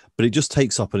 But it just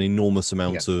takes up an enormous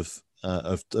amount of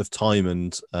time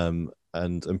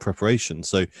and preparation.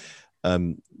 So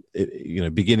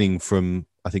beginning from,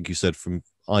 I think you said, from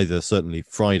either certainly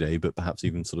Friday, but perhaps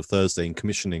even sort of Thursday, in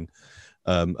commissioning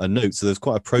a note. So there's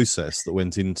quite a process that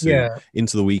went into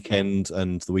the weekend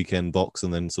and the weekend box,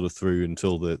 and then sort of through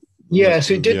until the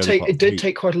so it did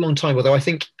take quite a long time. Although I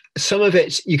think some of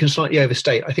it you can slightly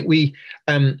overstate. I think we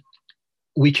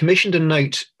commissioned a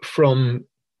note from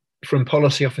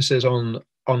policy officers on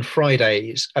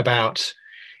Fridays about,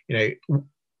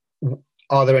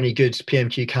 are there any good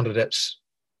PMQ candidates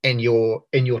in your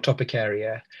topic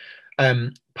area?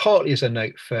 Partly as a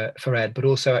note for Ed, but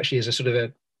also actually as a sort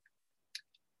of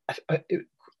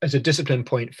as a discipline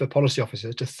point for policy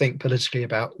officers to think politically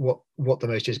about what the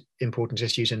most important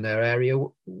issues in their area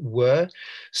were.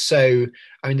 So,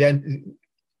 I mean, then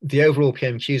the overall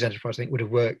PMQ's enterprise, I think, would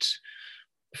have worked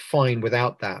fine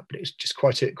without that, but it's just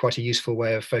quite a useful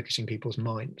way of focusing people's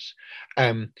minds.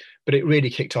 But it really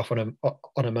kicked off on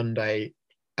a Monday,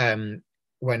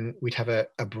 when we'd have a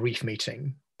brief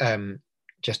meeting,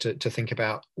 just to think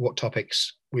about what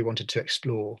topics we wanted to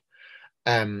explore.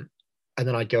 And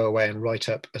then I'd go away and write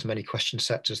up as many question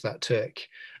sets as that took.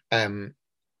 And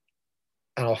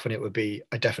often it would be,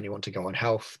 I definitely want to go on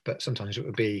health, but sometimes it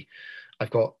would be,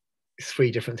 I've got 3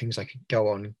 different things I could go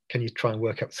on. Can you try and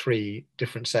work up 3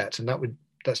 different sets? And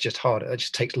that's just harder. It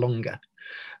just takes longer.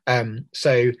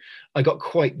 So I got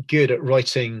quite good at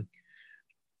writing,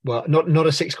 well, not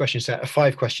a 6-question set, a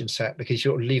 5-question set, because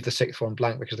you'll leave the 6th one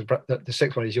blank, because the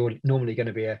 6th one is normally going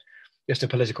to be just a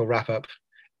political wrap up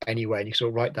anyway, and you sort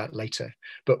of write that later.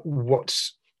 But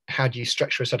how do you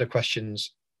structure a set of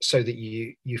questions so that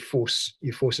you force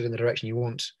it in the direction you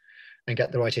want and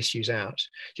get the right issues out?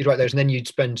 You'd write those, and then you'd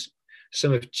spend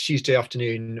some of Tuesday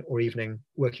afternoon or evening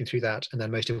working through that, and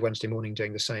then most of Wednesday morning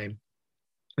doing the same,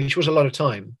 which was a lot of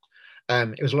time.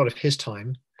 It was a lot of his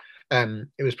time.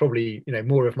 It was probably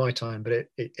more of my time, but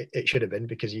it should have been,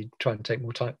 because you try and take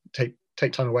more time, take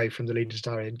time away from the leader's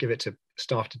diary and give it to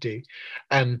staff to do.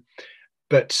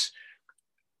 But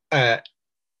it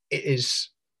is,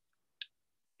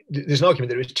 there's an argument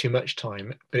that it was too much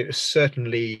time, but it was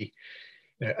certainly,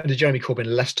 under Jeremy Corbyn,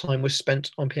 less time was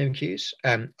spent on PMQs.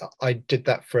 I did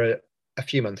that for a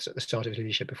few months at the start of his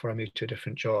leadership before I moved to a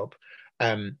different job.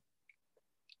 And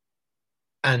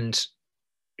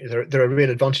there are real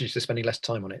advantages to spending less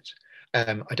time on it.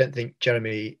 I don't think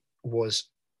Jeremy was,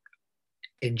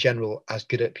 in general, as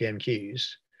good at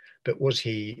PMQs, but was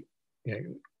he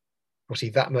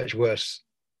that much worse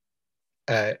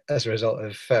as a result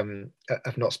of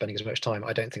not spending as much time?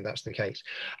 I don't think that's the case.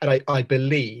 And I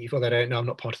believe, although I don't know, I'm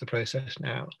not part of the process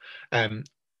now,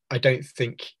 I don't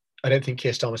think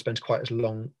Keir Starmer spends quite as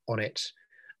long on it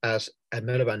as Ed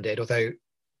Miliband did, although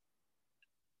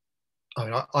I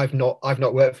mean, I've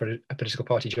not worked for a political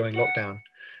party during lockdown,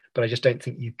 but I just don't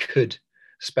think you could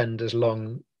spend as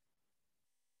long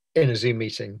in a Zoom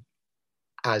meeting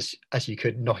as you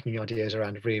could knocking ideas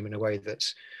around a room in a way that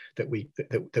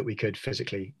we could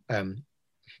physically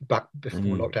back before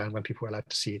lockdown, when people were allowed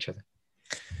to see each other.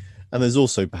 And there's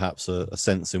also perhaps a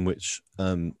sense in which,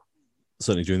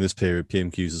 certainly during this period,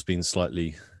 PMQs has been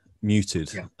slightly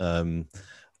muted. Yeah.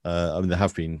 I mean, there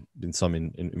have been some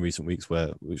in recent weeks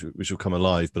which will come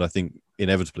alive, but I think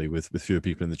inevitably with fewer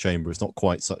people in the chamber, it's not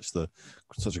quite such a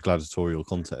gladiatorial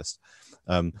contest.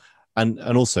 And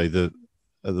also the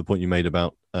point you made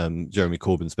about Jeremy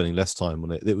Corbyn spending less time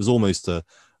on it, it was almost a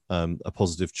a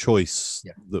positive choice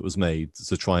Yeah. that was made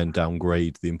to try and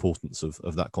downgrade the importance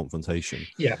of that confrontation.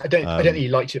 Yeah, I don't think he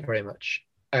liked it very much,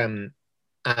 and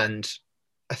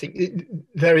I think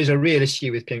there is a real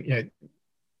issue with,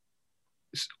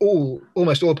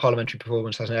 almost all parliamentary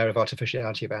performance has an air of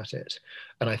artificiality about it,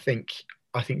 and I think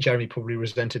Jeremy probably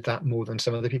resented that more than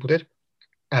some other people did,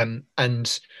 and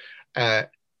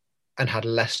had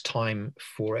less time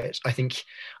for it. I think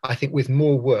with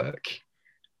more work,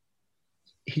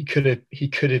 he could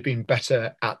have been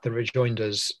better at the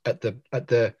rejoinders, at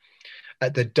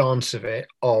the dance of it,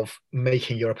 of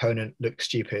making your opponent look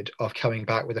stupid, of coming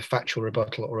back with a factual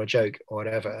rebuttal or a joke or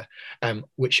whatever,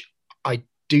 which I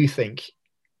do think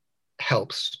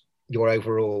helps your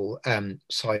overall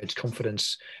side's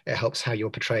confidence. It helps how you're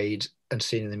portrayed and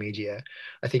seen in the media.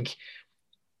 I think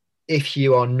if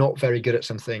you are not very good at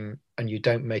something and you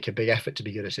don't make a big effort to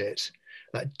be good at it,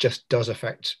 that just does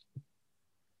affect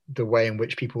the way in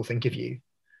which people think of you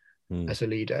as a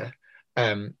leader,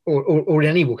 or in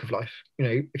any walk of life.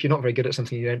 If you're not very good at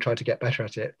something, you don't try to get better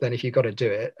at it, then if you've got to do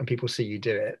it and people see you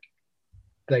do it,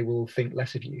 they will think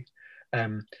less of you.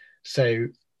 So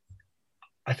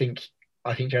I think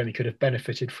Jeremy could have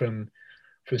benefited from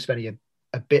spending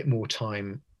a bit more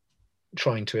time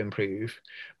trying to improve.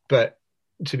 But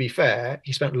to be fair,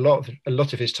 he spent a lot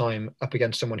of his time up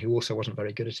against someone who also wasn't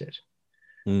very good at it,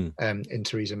 in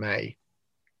Theresa May,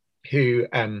 who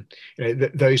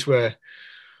those were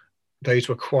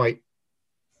quite,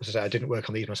 as I say, I didn't work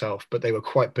on these myself, but they were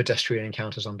quite pedestrian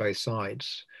encounters on both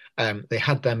sides. They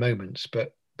had their moments,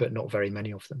 but not very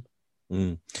many of them.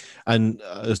 And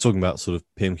I was talking about sort of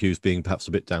PMQs being perhaps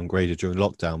a bit downgraded during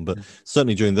lockdown, but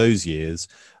certainly during those years,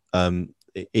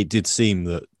 it did seem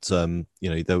that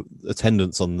the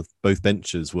attendance on both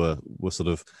benches were sort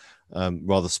of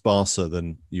rather sparser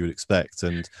than you would expect,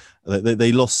 and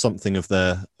they lost something of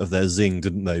their zing,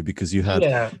 didn't they? Because you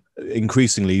had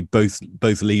increasingly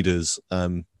both leaders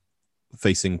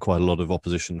facing quite a lot of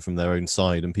opposition from their own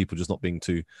side, and people just not being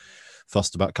too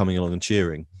fussed about coming along and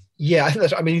cheering. Yeah, I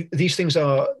think these things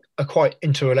are quite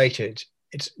interrelated.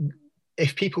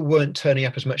 If people weren't turning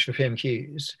up as much for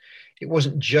PMQs, it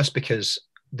wasn't just because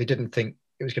they didn't think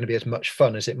it was going to be as much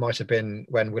fun as it might have been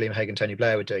when William Hague and Tony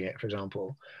Blair were doing it, for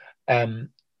example.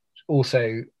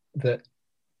 Also, that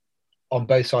on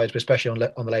both sides, but especially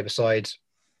on the Labour side,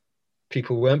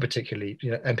 people weren't particularly,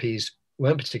 MPs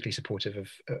weren't particularly supportive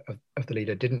of the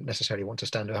leader, didn't necessarily want to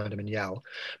stand behind him and yell.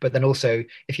 But then also,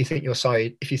 if you think your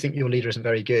leader isn't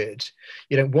very good,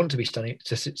 you don't want to be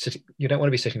you don't want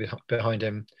to be sitting behind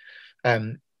him,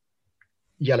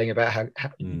 yelling about how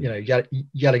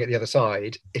yelling at the other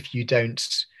side if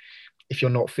you're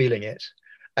not feeling it.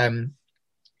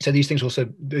 So these things also,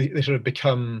 they sort of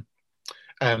become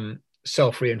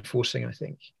self-reinforcing, I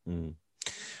think.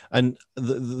 And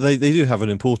they do have an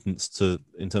importance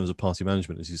in terms of party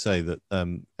management, as you say, that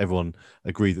everyone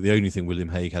agreed that the only thing William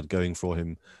Hague had going for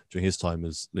him during his time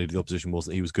as leader of the opposition was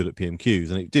that he was good at PMQs,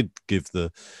 and it did give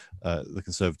the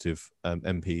Conservative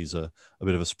MPs a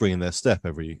bit of a spring in their step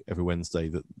every Wednesday,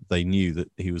 that they knew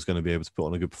that he was going to be able to put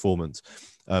on a good performance.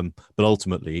 But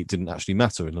ultimately, it didn't actually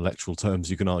matter in electoral terms,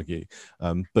 you can argue.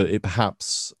 But it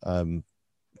perhaps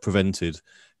prevented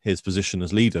his position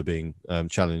as leader being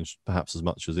challenged perhaps as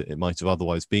much as it might have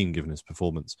otherwise been, given his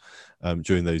performance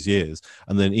during those years.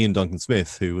 And then Ian Duncan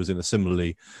Smith, who was in a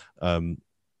similarly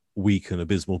weak and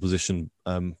abysmal position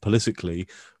politically,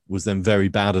 was then very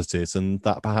bad at it, and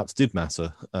that perhaps did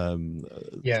matter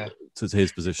to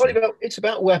his position. It's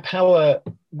about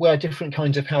where different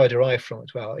kinds of power derive from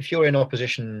as well. If you're in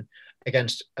opposition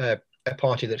against a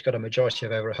party that's got a majority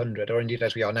of over 100, or indeed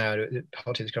as we are now, a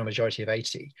party that's got a majority of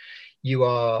 80, you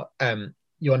are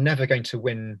never going to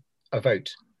win a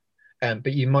vote,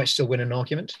 but you might still win an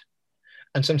argument.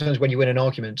 And sometimes when you win an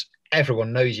argument,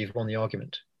 everyone knows you've won the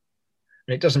argument,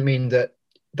 and it doesn't mean that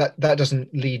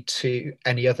doesn't lead to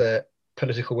any other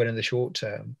political win in the short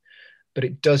term, but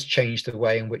it does change the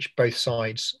way in which both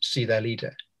sides see their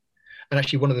leader. And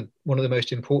actually, one of the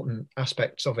most important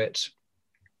aspects of it,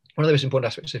 one of the most important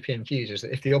aspects of PMQs, is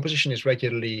that if the opposition is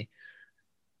regularly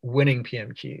winning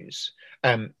PMQs,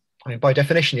 by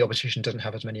definition, the opposition doesn't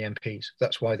have as many MPs.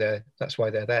 That's why they're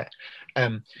there.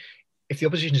 If the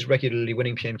opposition is regularly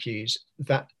winning PMQs,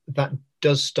 that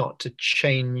does start to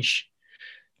change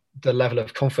the level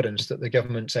of confidence that the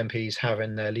government's MPs have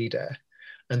in their leader,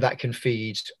 and that can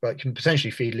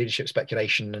potentially feed leadership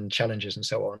speculation and challenges and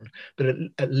so on. But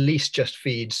at least just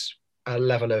feeds a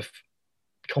level of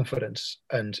confidence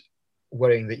and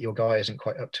worrying that your guy isn't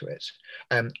quite up to it.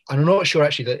 I'm not sure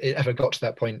actually that it ever got to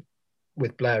that point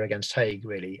with Blair against Hague,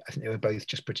 really. I think they were both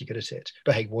just pretty good at it,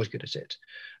 but Hague was good at it.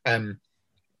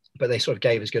 but they sort of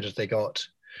gave as good as they got.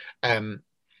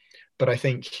 But I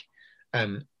think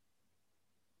there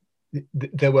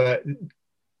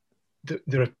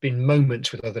have been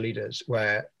moments with other leaders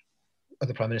where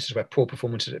other prime ministers where poor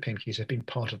performances at PMQs have been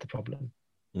part of the problem.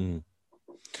 Mm.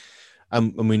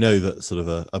 And we know that sort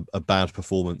of a bad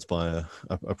performance by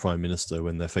a prime minister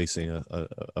when they're facing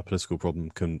a political problem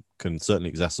can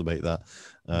certainly exacerbate that.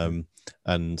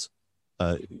 And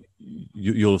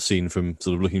you'll have seen from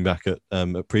sort of looking back at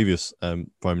previous prime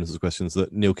minister's questions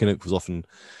that Neil Kinnock was often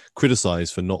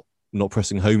criticised for not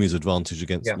pressing home his advantage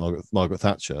against Margaret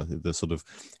Thatcher. The sort of,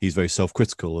 he's very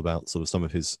self-critical about sort of some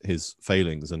of his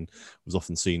failings, and was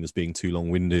often seen as being too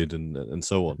long-winded and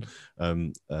so on,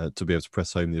 to be able to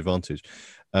press home the advantage.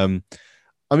 I'm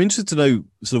interested to know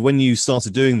sort of when you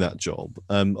started doing that job.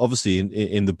 Obviously,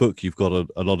 in the book, you've got a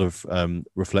lot of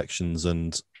reflections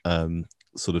and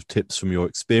sort of tips from your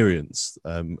experience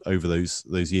over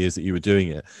those years that you were doing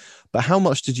it. But how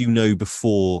much did you know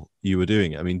before you were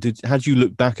doing it? I mean, had you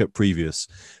looked back at previous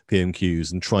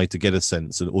PMQs and tried to get a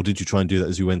sense, or did you try and do that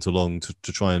as you went along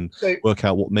to try and work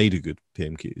out what made a good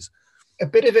PMQs? A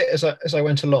bit of it as I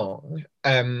went along,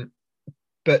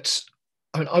 but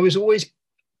I was always,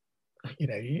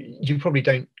 you probably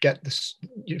don't get this.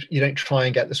 You don't try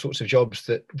and get the sorts of jobs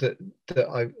that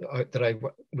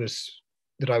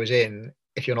I was in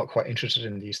if you're not quite interested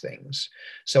in these things.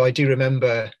 So I do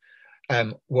remember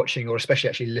watching, or especially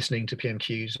actually listening to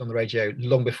PMQs on the radio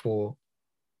long before,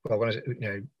 well,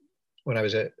 when I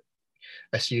was a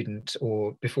student,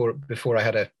 or before I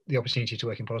had the opportunity to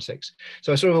work in politics.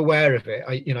 So I was sort of aware of it.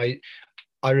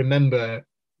 I remember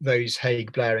those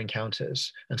Haig-Blair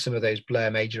encounters and some of those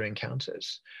Blair-Major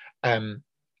encounters. But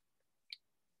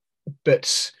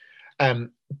I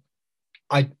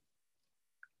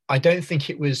don't think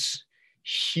it was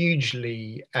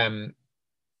hugely.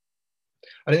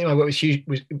 I don't think my work was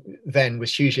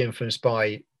hugely influenced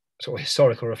by sort of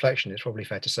historical reflection. It's probably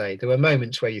fair to say there were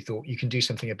moments where you thought you can do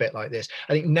something a bit like this.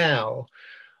 I think now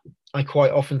I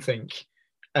quite often think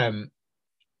there's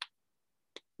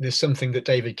something that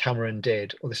David Cameron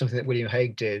did, or there's something that William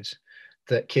Hague did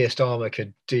that Keir Starmer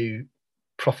could do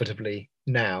profitably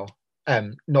now.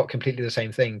 Not completely the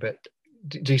same thing, but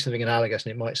do something analogous,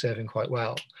 and it might serve him quite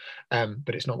well.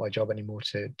 But it's not my job anymore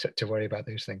to worry about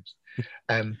those things.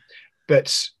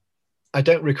 But I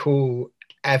don't recall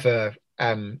ever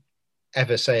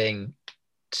saying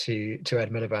to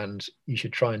Ed Miliband, you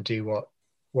should try and do what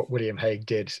William Hague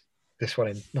did this one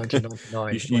in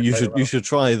 1999. You should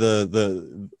try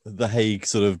the Hague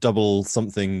sort of double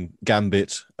something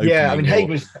gambit. Yeah, I mean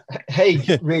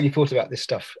Hague really thought about this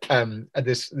stuff.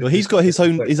 He's got his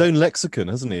own lexicon,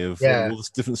 hasn't he, of all the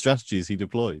different strategies he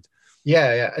deployed.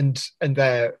 Yeah, and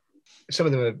some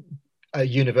of them are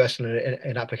universal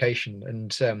in application, and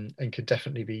could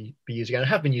definitely be used again, and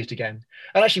have been used again.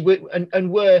 And actually,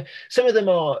 were some of them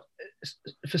are,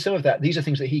 for some of that, these are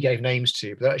things that he gave names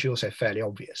to, but they're actually also fairly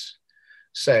obvious.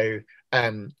 So,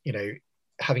 having a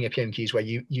PMQs where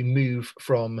you move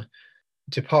from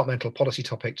departmental policy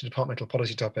topic to departmental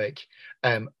policy topic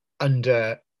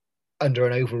under an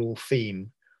overall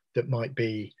theme that might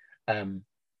be, it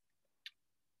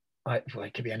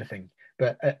could be anything,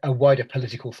 but a wider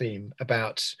political theme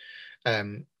about,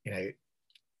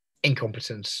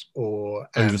 incompetence or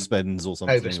overspends or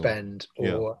something,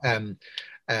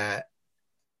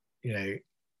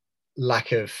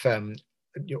 lack of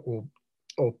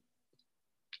or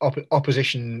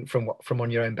opposition from on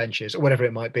your own benches, or whatever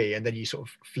it might be, and then you sort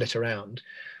of flit around.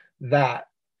 That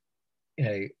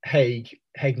Hague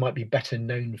might be better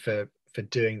known for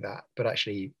doing that, but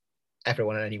actually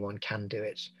everyone and anyone can do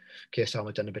it. Keir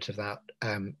Starmer done a bit of that.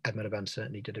 Ed Miliband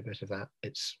certainly did a bit of that.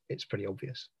 It's pretty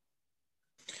obvious.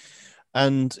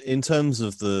 And in terms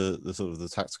of the sort of the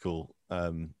tactical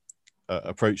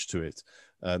approach to it,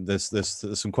 there's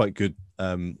some quite good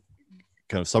kind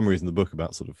of summaries in the book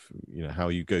about sort of how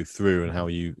you go through and how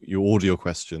you order your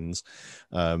questions,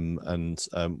 and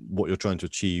what you're trying to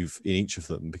achieve in each of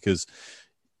them. Because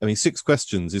I mean, 6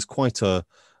 questions is quite a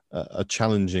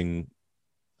challenging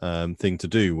thing to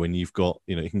do when you've got,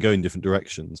 you can go in different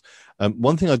directions.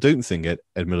 One thing I don't think Ed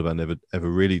Miliband ever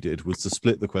really did was to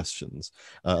split the questions,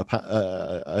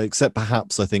 except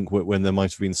perhaps I think when there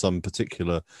might have been some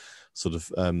particular sort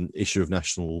of issue of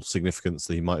national significance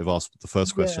that he might have asked the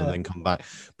first question and then come back.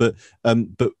 But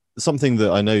something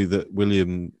that I know that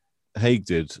William Hague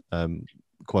did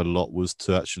quite a lot was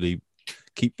to actually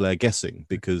keep Blair guessing,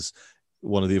 because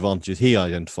one of the advantages he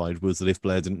identified was that if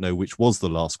Blair didn't know which was the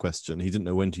last question, he didn't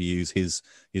know when to use his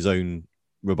own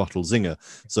rebuttal zinger.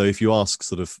 So if you ask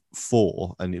sort of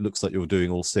 4 and it looks like you're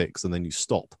doing all 6, and then you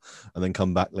stop and then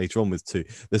come back later on with 2,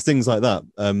 there's things like that,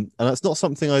 and that's not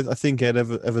something I think Ed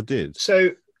ever did.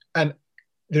 So there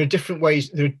are different ways.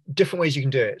 There are different ways you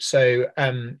can do it. So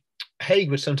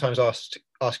Haig would sometimes ask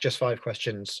just 5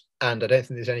 questions, and I don't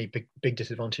think there's any big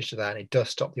disadvantage to that. And it does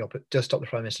stop the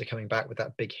Prime Minister coming back with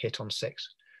that big hit on 6,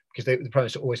 because the Prime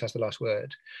Minister always has the last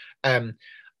word.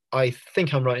 I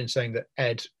think I'm right in saying that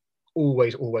Ed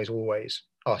always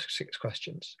asks 6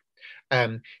 questions.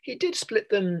 He did split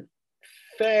them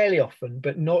fairly often,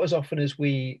 but not as often as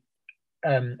we.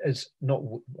 I wasn't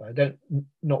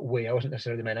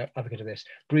necessarily the main advocate of this.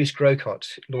 Bruce Grocott,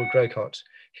 Lord Grocott,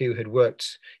 who he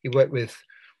worked with,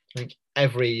 I think,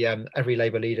 every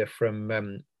Labour leader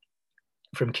from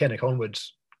Kinnock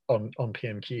onwards on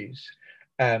PMQs,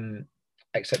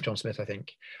 except John Smith, I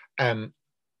think.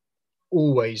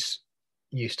 Always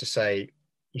used to say,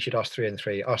 you should ask 3 and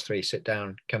 3, ask 3, sit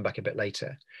down, come back a bit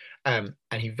later. And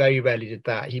he very rarely did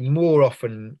that. He more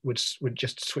often would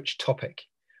just switch topic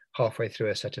halfway through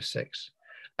a set of 6.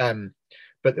 But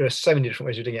there are so many different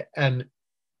ways of doing it.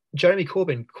 Jeremy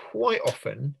Corbyn quite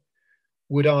often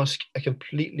would ask on a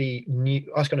completely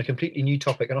new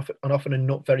topic, and often a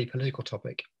not very political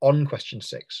topic, on question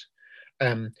 6,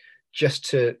 just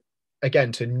to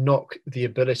knock the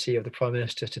ability of the Prime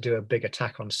Minister to do a big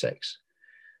attack on 6.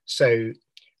 So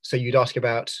you'd ask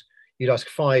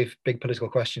 5 big political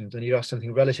questions, and you'd ask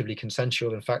something relatively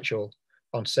consensual and factual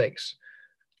on 6,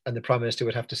 and the Prime Minister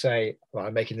would have to say, well,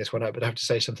 I'm making this one up, but I have to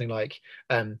say something like,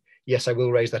 yes, I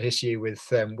will raise that issue with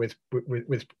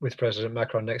President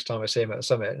Macron next time I see him at the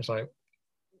summit. And it's like,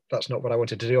 that's not what I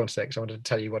wanted to do on 6. I wanted to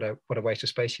tell you what a waste of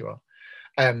space you are.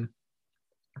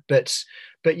 But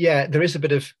yeah, there is a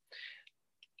bit of,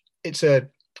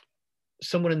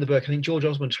 someone in the book, I think George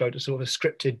Osborne described it as sort of a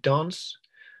scripted dance,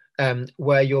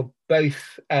 where you're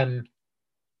both,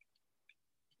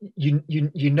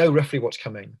 you know roughly what's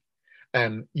coming.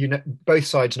 Both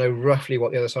sides know roughly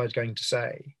what the other side's going to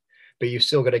say, but you've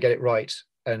still got to get it right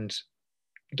and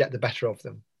get the better of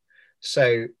them.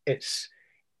 So it's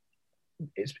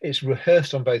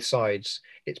rehearsed on both sides.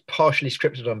 It's partially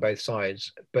scripted on both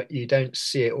sides, but you don't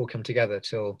see it all come together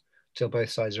till both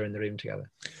sides are in the room together.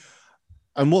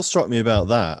 And what struck me about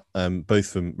that, both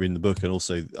from reading the book and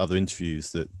also other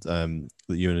interviews that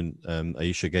you and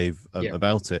Aisha gave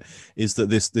about it, is that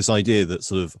this idea that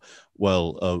sort of,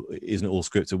 isn't it all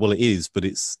scripted? Well, it is, but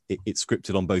it's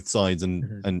scripted on both sides,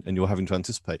 and you're having to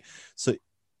anticipate. So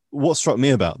what struck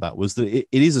me about that was that it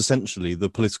is essentially the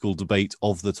political debate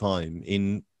of the time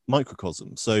in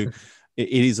microcosm. So it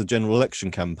is a general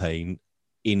election campaign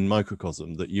in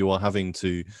microcosm that you are having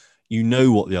to. You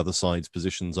know what the other side's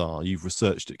positions are. You've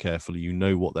researched it carefully. You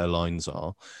know what their lines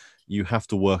are. You have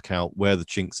to work out where the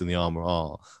chinks in the armor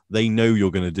are. They know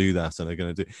you're going to do that, and they're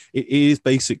going to do it. It is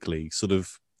basically sort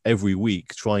of every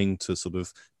week trying to sort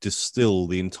of distill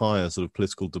the entire sort of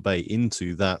political debate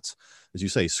into that, as you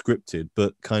say, scripted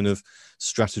but kind of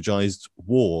strategized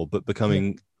war, but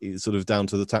becoming sort of down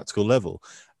to the tactical level.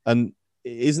 And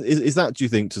is that, do you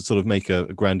think, to sort of make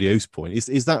a grandiose point,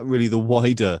 is that really the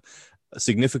wider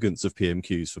significance of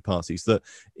PMQs for parties, that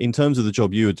in terms of the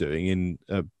job you were doing, in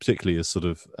particularly as sort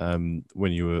of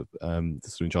when you were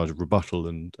sort of in charge of rebuttal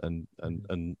and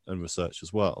research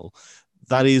as well,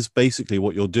 that is basically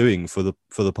what you're doing for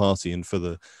the party and for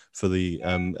the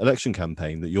election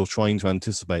campaign, that you're trying to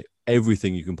anticipate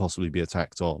everything you can possibly be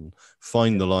attacked on,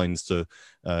 find the lines to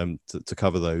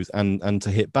cover those and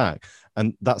to hit back,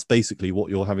 and that's basically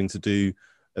what you're having to do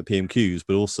at PMQs,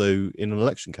 but also in an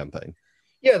election campaign.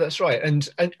 Yeah, that's right, and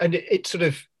it sort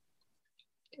of,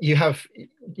 you have,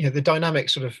 the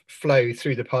dynamics sort of flow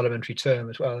through the parliamentary term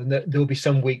as well, and there'll be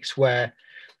some weeks where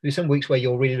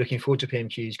you're really looking forward to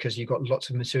PMQs because you've got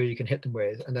lots of material you can hit them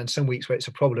with, and then some weeks where it's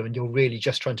a problem and you're really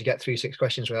just trying to get through 6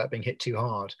 questions without being hit too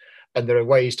hard. And there are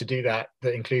ways to do that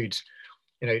includes,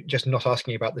 just not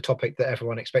asking about the topic that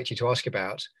everyone expects you to ask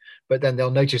about, but then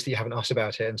they'll notice that you haven't asked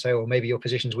about it and say, "Oh, maybe your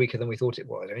position's weaker than we thought it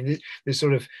was." I mean, there's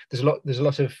a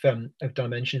lot of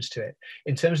dimensions to it.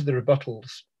 In terms of the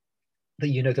rebuttals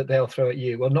that that they'll throw at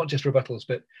you, well, not just rebuttals,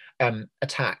 but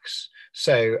attacks.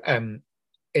 So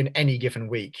in any given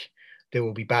week, there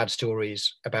will be bad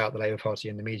stories about the Labour Party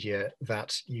in the media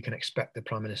that you can expect the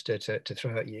Prime Minister to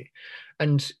throw at you,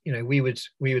 and we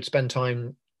would spend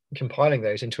time compiling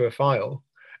those into a file.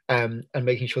 And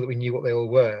making sure that we knew what they all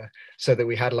were, so that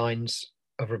we had lines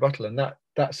of rebuttal. And that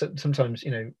sometimes,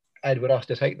 Ed would ask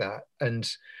to take that, and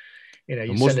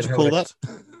and what did you call that?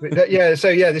 Yeah, so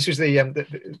yeah, this was a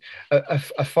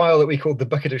file that we called the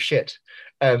bucket of shit.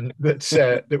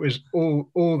 That was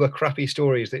all the crappy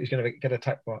stories that he's going to get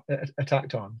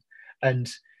attacked on, and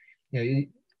you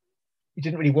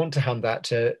didn't really want to hand that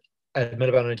to Ed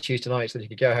Miliband on a Tuesday night so that he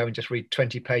could go home and just read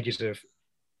 20 pages of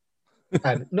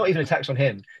not even attacks on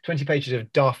him, 20 pages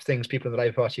of daft things people in the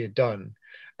Labour Party had done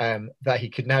that he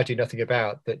could now do nothing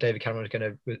about, that David Cameron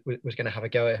was going to have a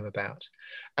go at him about.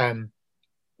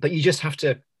 But you just have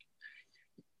to.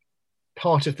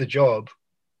 Part of the job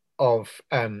of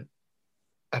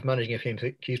managing a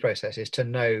PMQs process is to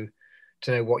know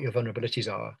what your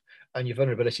vulnerabilities are, and your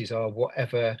vulnerabilities are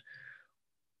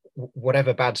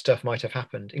whatever bad stuff might have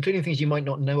happened, including things you might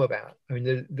not know about. I mean,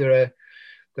 the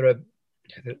leader of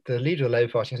the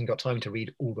Labour Party hasn't got time to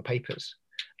read all the papers,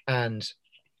 and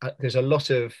there's a lot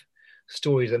of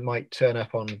stories that might turn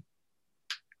up on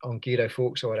Guido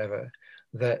Fawkes or whatever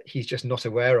that he's just not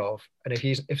aware of, and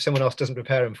if someone else doesn't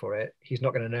prepare him for it, he's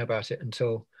not going to know about it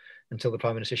until the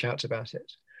Prime Minister shouts about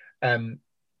it.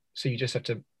 So you just have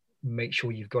to make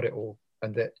sure you've got it all,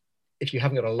 and that if you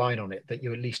haven't got a line on it, that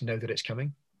you at least know that it's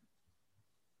coming.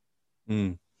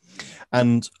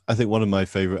 And I think one of my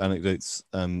favourite anecdotes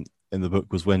in the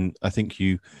book was when I think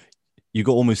you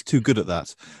got almost too good at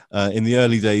that in the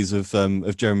early days of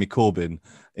Jeremy Corbyn,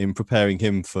 in preparing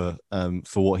him for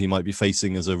what he might be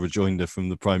facing as a rejoinder from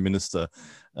the Prime Minister.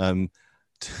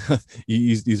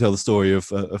 You tell the story of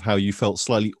how you felt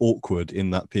slightly awkward in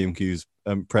that PMQ's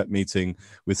prep meeting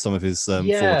with some of his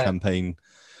former campaign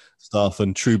staff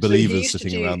and true believers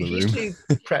sitting around the room. He used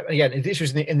to prep again. This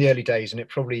was in the early days, and he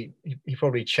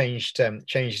probably changed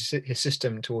his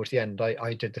system towards the end.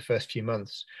 I did the first few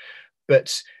months,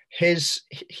 but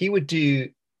he would do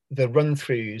the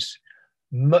run-throughs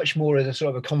much more as a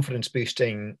sort of a confidence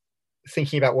boosting,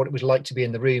 thinking about what it was like to be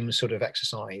in the room sort of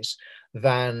exercise,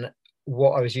 than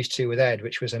what I was used to with Ed,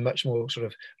 which was a much more sort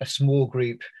of a small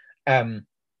group,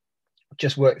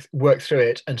 just work through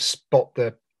it and spot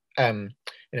the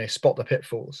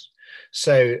pitfalls.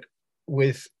 So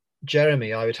with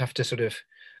Jeremy, I would have to sort of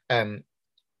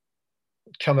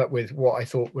come up with what I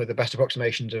thought were the best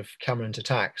approximations of Cameron's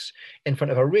attacks in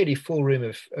front of a really full room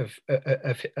of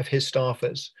his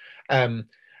staffers. And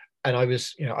I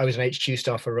was an HQ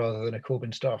staffer rather than a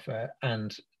Corbyn staffer.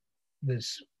 And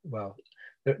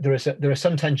there are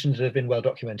some tensions that have been well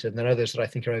documented, and then others that I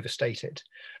think are overstated.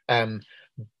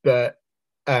 But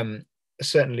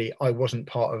certainly I wasn't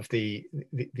part of the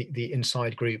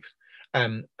inside group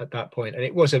at that point, and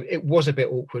it was a bit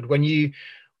awkward when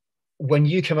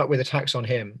you come up with attacks on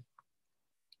him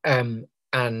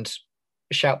and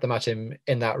shout them at him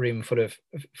in that room full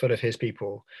of his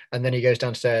people, and then he goes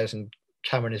downstairs and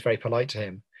Cameron is very polite to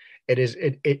him. It is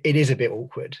a bit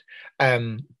awkward.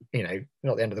 Not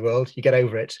the end of the world. You get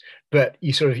over it, but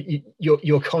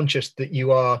you're conscious that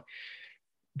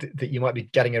that you might be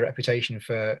getting a reputation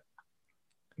for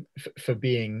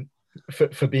being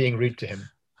rude to him.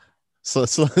 So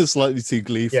slightly too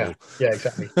gleeful. Yeah,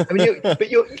 exactly. I mean,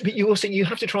 you also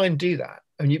have to try and do that.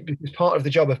 I mean, it's part of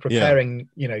the job of preparing,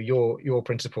 your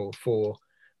principal for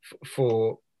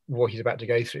what he's about to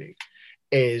go through,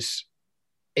 is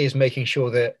making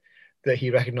sure that he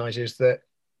recognises that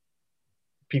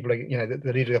people are,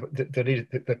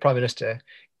 the Prime Minister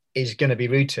is going to be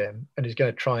rude to him and is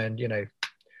going to try and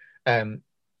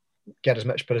get as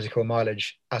much political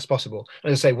mileage as possible.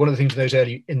 And as I say, one of the things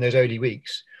in those early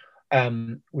weeks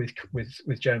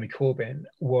with Jeremy Corbyn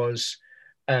was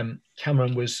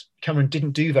Cameron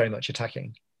didn't do very much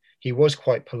attacking. He was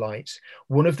quite polite.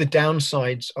 One of the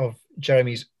downsides of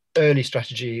Jeremy's early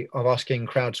strategy of asking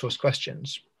crowdsourced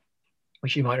questions,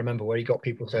 which you might remember, where he got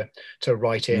people to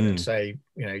write in and say,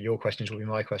 your questions will be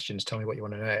my questions, tell me what you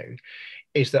want to know,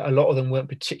 is that a lot of them weren't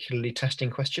particularly testing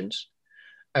questions.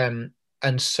 And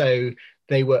so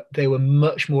they were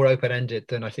much more open-ended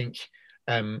than I think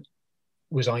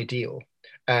was ideal.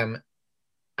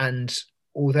 And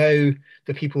although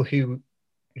the people who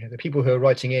are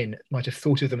writing in might have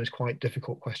thought of them as quite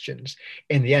difficult questions,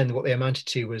 in the end, what they amounted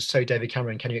to was, so David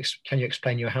Cameron, can you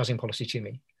explain your housing policy to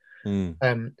me?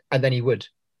 And then he would.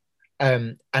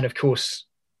 And of course,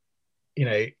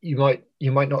 you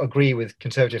might not agree with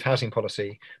Conservative housing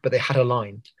policy, but they had a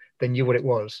line. They knew what it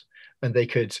was, and they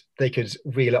could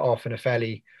reel it off in a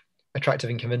fairly attractive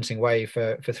and convincing way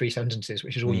for 3 sentences,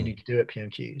 which is all you need to do at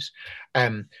PMQs.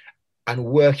 And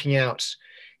working out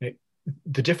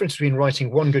the difference between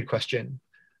writing one good question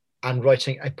and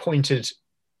writing a pointed,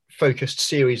 focused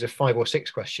series of 5 or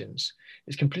 6 questions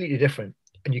is completely different.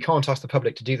 And you can't ask the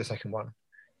public to do the second one.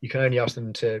 You can only ask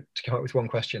them to come up with one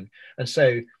question. And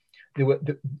so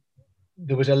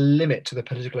there was a limit to the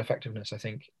political effectiveness, I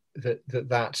think,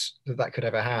 that could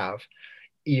ever have,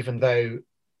 even though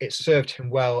it served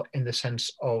him well in the sense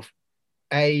of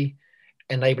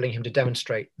enabling him to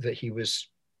demonstrate that he was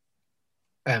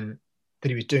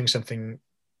doing something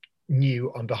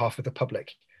new on behalf of the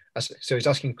public. So he's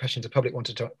asking questions the public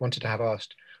wanted to have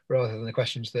asked, rather than the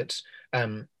questions that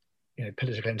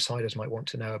political insiders might want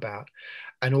to know about.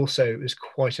 And also, it was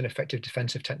quite an effective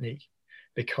defensive technique,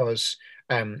 because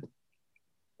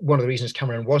one of the reasons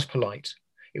Cameron was polite,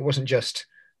 it wasn't just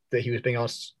that he was being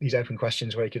asked these open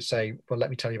questions where he could say, well, let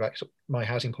me tell you about my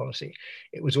housing policy.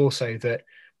 It was also that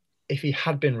if he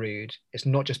had been rude, it's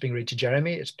not just being rude to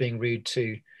Jeremy, it's being rude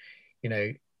to,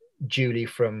 Julie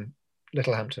from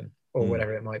Littlehampton or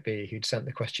whatever it might be, who'd sent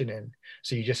the question in.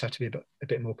 So you just have to be a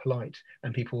bit more polite,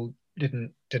 and people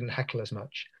didn't heckle as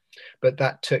much. But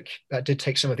that did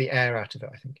take some of the air out of it,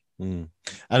 I think.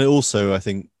 And it also, I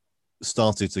think,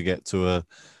 started to get to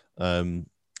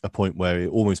a point where it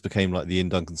almost became like the Ian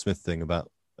Duncan Smith thing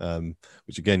about,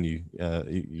 which again you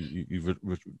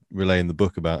relay in the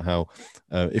book, about how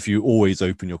if you always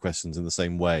open your questions in the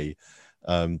same way,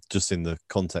 just in the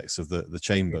context of the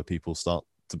chamber, people start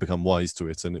to become wise to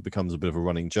it, and it becomes a bit of a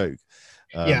running joke.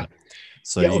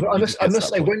 So I must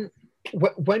say, when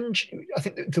I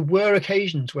think there were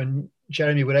occasions when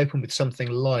Jeremy would open with something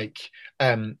like,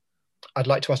 I'd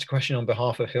like to ask a question on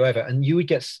behalf of whoever, and you would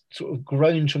get sort of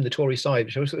groans from the Tory side,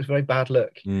 which was a very bad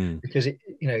look, because it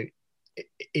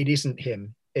isn't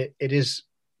him. It is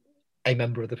a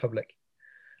member of the public.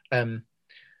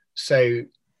 So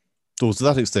to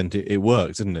that extent, it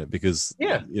worked, didn't it? Because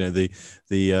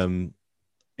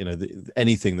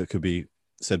anything that could be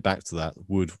said back to that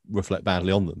would reflect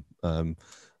badly on them.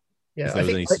 If there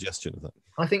was any suggestion of that.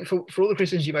 I think for all the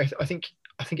criticisms you make, I think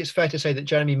it's fair to say that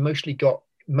Jeremy mostly got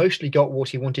what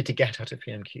he wanted to get out of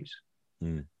PMQs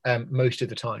most of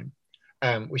the time,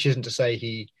 which isn't to say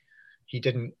he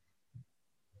didn't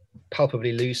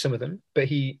palpably lose some of them, but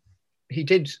he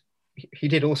did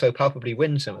also palpably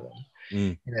win some of them.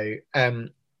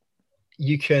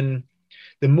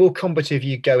 The more combative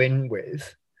you go in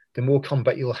with, the more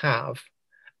combat you'll have,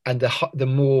 and the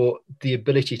more the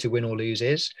ability to win or lose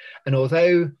is. And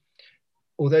although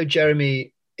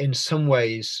Jeremy in some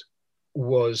ways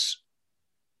was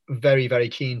very, very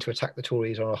keen to attack the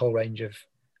Tories on a whole range of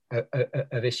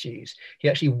issues, he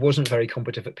actually wasn't very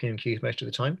combative at PMQs most of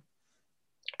the time,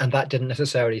 and that didn't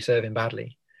necessarily serve him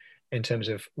badly in terms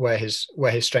of where his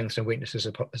strengths and weaknesses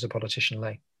as a politician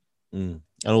lay. And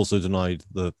also denied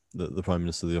the Prime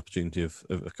Minister the opportunity of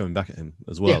coming back at him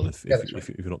as well, if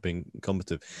you're not being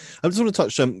combative. I just want to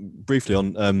touch briefly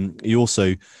on you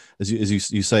also, as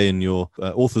you say in your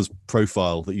author's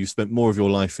profile, that you spent more of your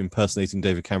life impersonating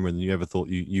David Cameron than you ever thought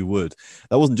you would.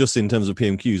 That wasn't just in terms of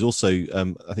PMQs. Also,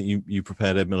 I think you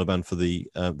prepared Ed Miliband for the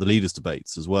leaders'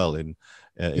 debates as well in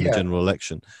the general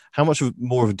election. How much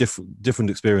more of a different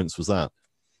experience was that?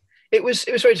 It was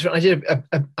very different.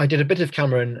 I did a bit of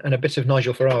Cameron and a bit of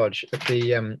Nigel Farage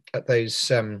at those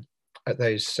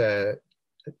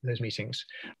meetings.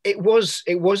 It was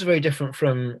very different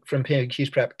from PMQs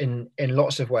prep in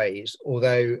lots of ways.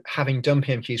 Although having done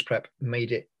PMQs prep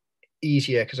made it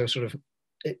easier, because I was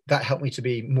that helped me to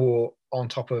be more on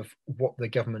top of what the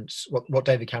government's what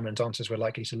David Cameron's answers were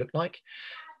likely to look like.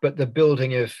 But the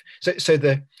building of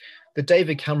the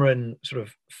David Cameron sort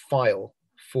of file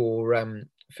for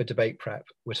debate prep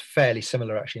was fairly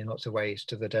similar, actually, in lots of ways,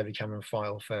 to the David Cameron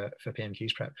file for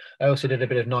PMQs prep. I also did a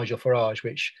bit of Nigel Farage,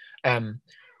 which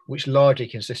largely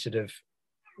consisted of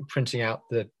printing out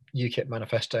the UKIP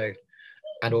manifesto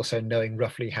and also knowing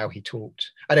roughly how he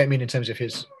talked. I don't mean in terms of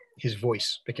his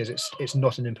voice, because it's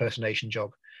not an impersonation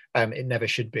job. It never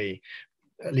should be,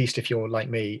 at least if you're like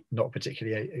me, not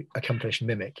particularly a accomplished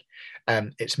mimic.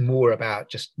 It's more about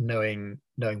just knowing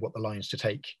what the lines to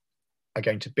take are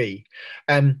going to be.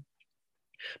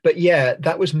 But yeah,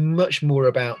 that was much more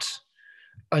about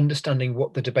understanding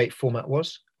what the debate format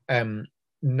was,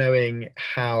 knowing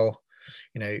how,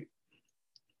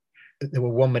 there were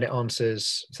 1 minute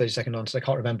answers, 30-second answers, I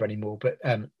can't remember anymore, but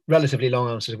relatively long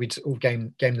answers. We'd all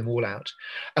game them all out.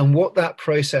 And what that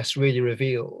process really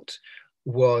revealed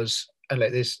was, and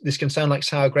like this can sound like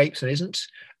sour grapes and isn't,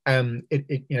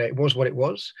 it was what it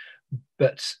was,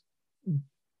 but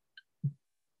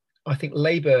I think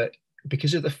Labour,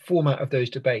 because of the format of those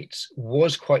debates,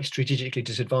 was quite strategically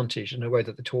disadvantaged in a way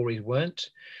that the Tories weren't,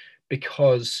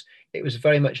 because it was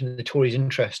very much in the Tories'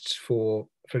 interests, for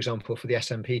example, for the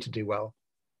SNP to do well,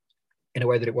 in a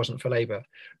way that it wasn't for Labour.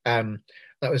 That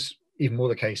was even more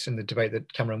the case in the debate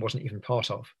that Cameron wasn't even part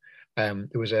of. There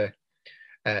was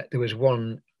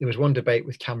one debate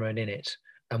with Cameron in it,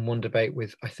 and one debate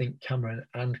with, I think, Cameron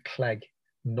and Clegg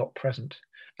not present,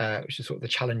 which is sort of the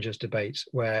challengers debate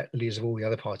where leaders of all the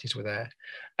other parties were there.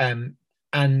 And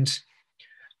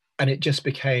it just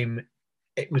became,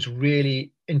 it was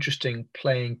really interesting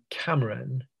playing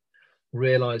Cameron,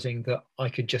 realizing that I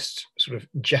could just sort of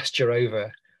gesture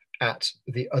over at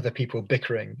the other people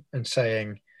bickering and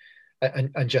saying,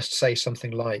 and just say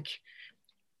something like,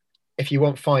 if you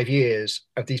want 5 years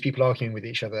of these people arguing with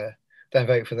each other, then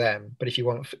vote for them. But if you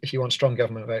want strong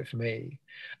government, vote for me.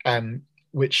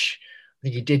 Which I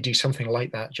think he did do something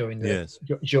like that during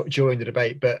the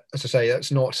debate. But as I say, that's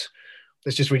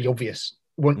just really obvious.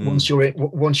 Once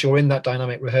you're in that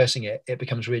dynamic rehearsing it, it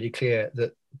becomes really clear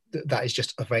that is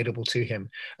just available to him,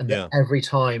 and that every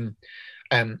time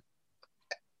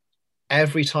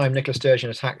Nicola Sturgeon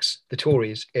attacks the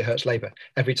Tories, it hurts Labour.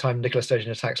 Every time Nicola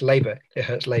Sturgeon attacks Labour, it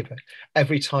hurts Labour.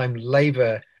 Every time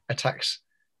Labour attacks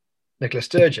Nicola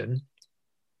Sturgeon,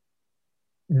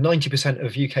 90%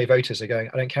 of UK voters are going,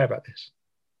 I don't care about this.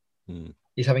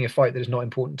 He's having a fight that is not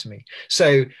important to me.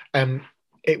 So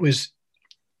it was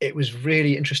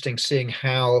really interesting seeing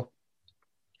how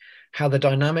the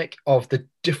dynamic of the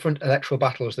different electoral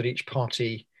battles that each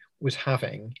party was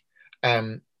having,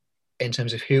 in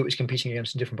terms of who it was competing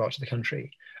against in different parts of the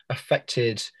country,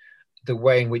 affected the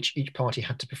way in which each party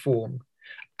had to perform.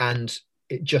 And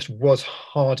it just was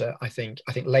harder, I think.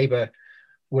 I think Labour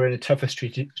were in a tougher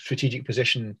strategic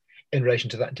position in relation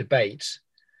to that debate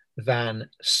than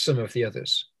some of the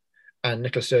others. And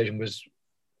Nicola Sturgeon was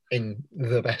in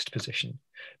the best position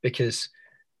because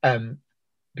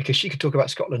she could talk about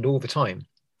Scotland all the time.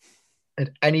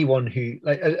 And anyone who,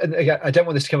 and again, I don't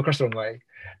want this to come across the wrong way,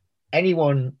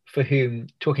 anyone for whom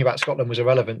talking about Scotland was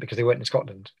irrelevant because they weren't in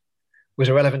Scotland was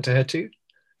irrelevant to her too,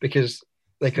 because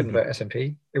they couldn't vote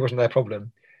SNP. It wasn't their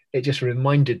problem. It just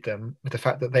reminded them of the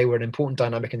fact that they were an important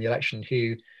dynamic in the election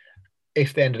who,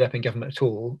 if they ended up in government at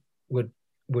all, would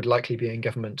likely be in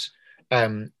government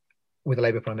with a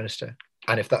Labour Prime Minister.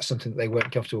 And if that's something that they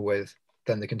weren't comfortable with,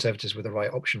 then the Conservatives were the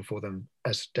right option for them,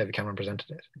 as David Cameron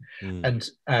presented it. And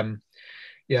I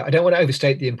don't want to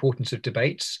overstate the importance of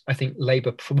debates. I think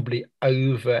Labour probably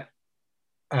overemphasised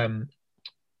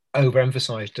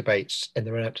debates in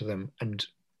the run-up to them and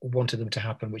wanted them to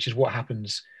happen, which is what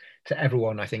happens to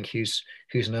everyone, I think, who's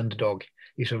an underdog.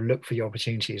 You sort of look for your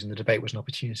opportunities, and the debate was an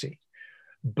opportunity.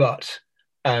 But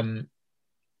I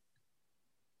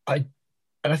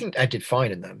think Ed did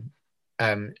fine in them,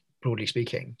 broadly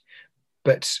speaking.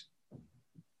 But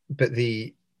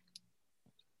they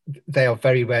are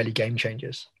very rarely game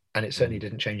changers, and it certainly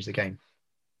didn't change the game.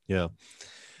 Yeah.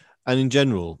 And in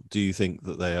general, do you think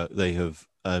that they have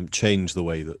changed the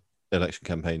way that election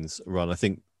campaigns run? I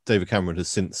think David Cameron has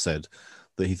since said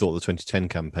that he thought the 2010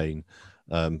 campaign,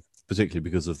 particularly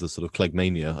because of the sort of Clegg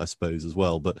mania, I suppose, as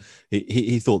well, but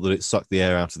he thought that it sucked the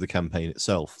air out of the campaign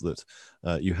itself, that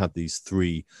you had these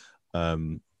three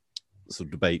sort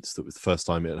of debates that was the first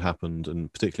time it had happened,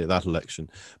 and particularly at that election.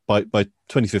 By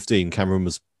 2015, Cameron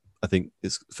was, I think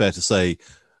it's fair to say,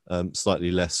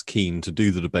 slightly less keen to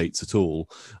do the debates at all,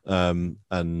 and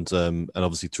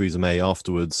obviously Theresa May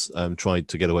afterwards tried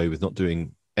to get away with not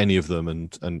doing any of them,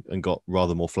 and got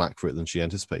rather more flack for it than she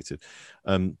anticipated.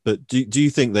 But do you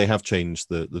think they have changed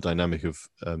the dynamic of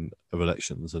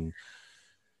elections? And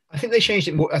I think they changed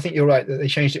it more. I think you're right that they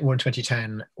changed it more in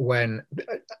 2010 when,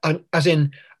 as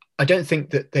in, I don't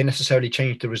think that they necessarily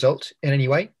changed the result in any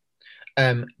way,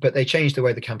 but they changed the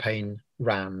way the campaign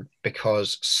ran,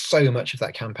 because so much of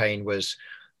that campaign was,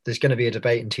 there's going to be a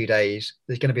debate in 2 days,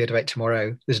 there's going to be a debate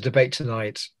tomorrow, there's a debate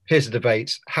tonight, here's a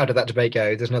debate, how did that debate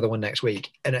go, there's another one next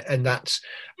week, and that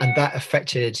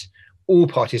affected all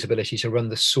parties' ability to run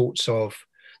the sorts of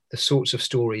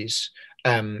stories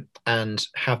and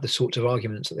have the sorts of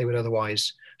arguments that they would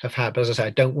otherwise have had. But as I say,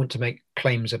 I don't want to make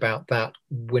claims about that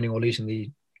winning or losing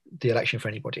the election for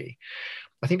anybody.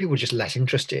 I think people were just less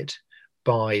interested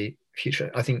by future.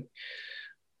 I think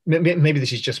maybe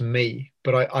this is just me,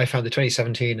 but I found the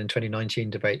 2017 and 2019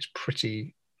 debates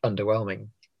pretty underwhelming,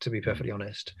 to be perfectly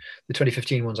honest. The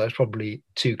 2015 ones I was probably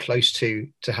too close to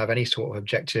have any sort of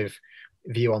objective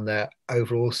view on their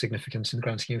overall significance in the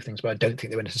grand scheme of things, but I don't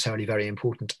think they were necessarily very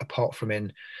important, apart from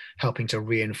in helping to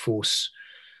reinforce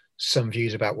some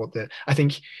views about what I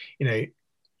think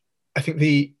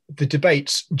the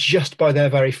debates, just by their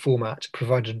very format,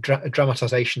 provided a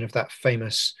dramatisation of that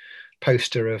famous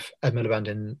poster of Ed Miliband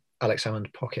in Alex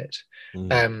Salmond pocket,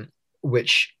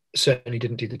 which certainly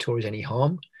didn't do the Tories any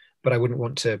harm, but I wouldn't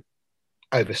want to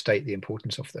overstate the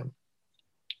importance of them.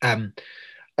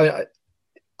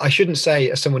 I shouldn't say,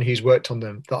 as someone who's worked on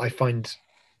them, that I find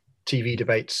TV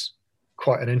debates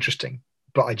quite uninteresting,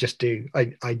 but I just do.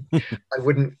 I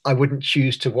wouldn't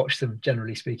choose to watch them,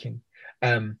 generally speaking,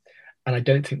 and I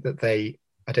don't think they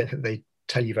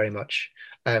tell you very much.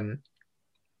 Um,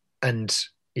 and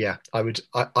yeah, I would.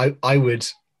 I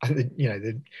think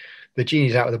that, the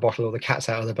genie's out of the bottle or the cat's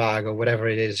out of the bag or whatever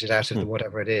it is out of the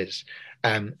whatever it is.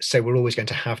 So we're always going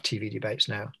to have TV debates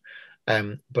now.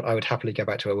 But I would happily go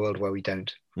back to a world where we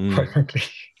don't, quite frankly.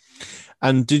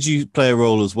 And did you play a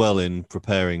role as well in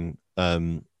preparing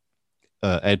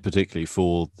Ed, particularly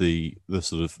for the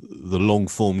sort of the long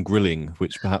form grilling,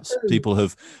 which perhaps people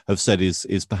have said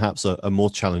is perhaps a more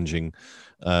challenging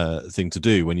thing to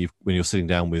do when you're sitting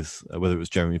down with whether it was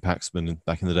Jeremy Paxman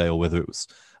back in the day or whether it was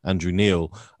Andrew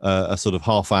Neil, a sort of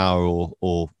half hour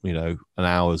or an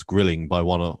hour's grilling by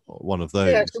one of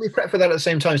those. Yeah, so we prepped for that at the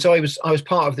same time. So I was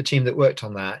part of the team that worked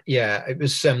on that. Yeah, it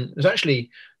was actually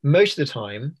most of the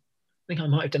time. I think I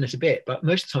might have done it a bit, but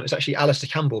most of the time it's actually Alistair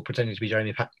Campbell pretending to be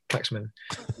Jeremy Paxman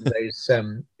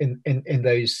in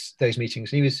those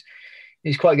meetings. And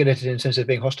he's quite good at it in terms of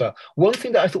being hostile. One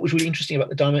thing that I thought was really interesting about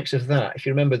the dynamics of that, if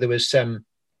you remember, there was and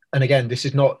again, this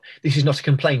is not a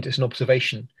complaint, it's an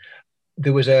observation.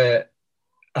 There was a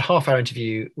half-hour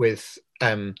interview with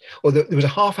there was a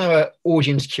half-hour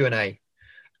audience Q&A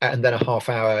and then a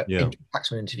half-hour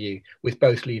Paxman interview with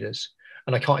both leaders.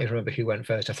 And I can't even remember who went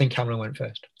first. I think Cameron went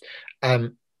first.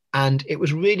 And it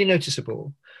was really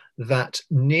noticeable that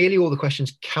nearly all the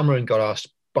questions Cameron got asked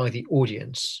by the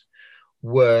audience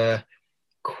were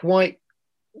quite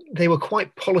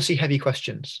policy heavy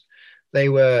questions. They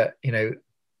were,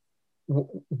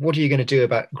 what are you going to do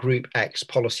about group X,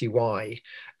 policy Y?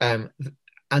 And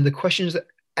the questions that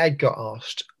Ed got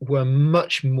asked were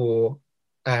much more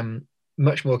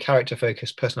character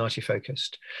focused, personality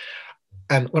focused.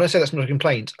 When I say that's not a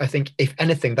complaint, I think if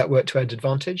anything that worked to Ed's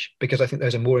advantage, because I think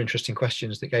those are more interesting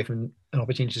questions that gave him an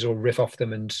opportunity to sort of riff off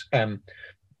them and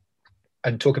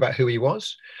talk about who he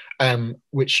was,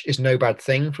 which is no bad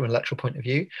thing from an electoral point of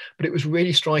view. But it was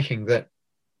really striking that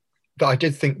I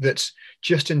did think that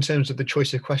just in terms of the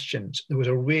choice of questions, there was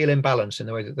a real imbalance in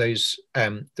the way that those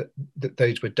that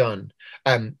those were done.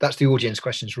 That's the audience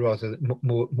questions rather than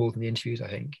more than the interviews, I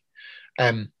think.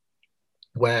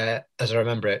 Where, as I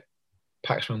remember it,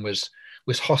 Paxman was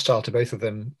hostile to both of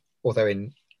them, although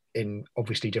in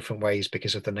obviously different ways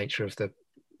because of the nature of the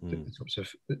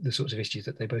sorts of issues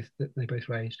that they both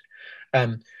raised.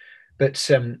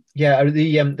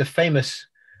 The famous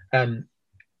 "Am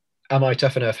I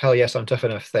tough enough? Hell yes, I'm tough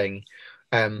enough" thing.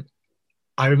 I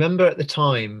remember at the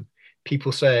time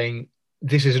people saying,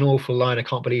 "This is an awful line. I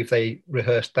can't believe they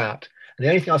rehearsed that." And the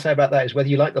only thing I'll say about that is whether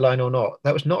you like the line or not,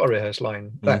 that was not a rehearsed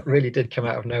line. That really did come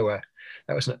out of nowhere.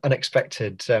 That was an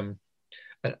unexpected soundbite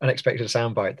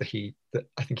that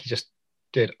I think he just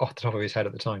did off the top of his head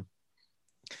at the time.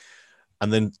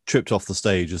 And then tripped off the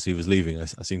stage as he was leaving, I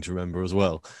seem to remember as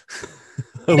well.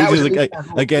 Which is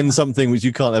again something which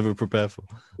you can't ever prepare for.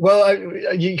 Well,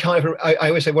 you can't ever. I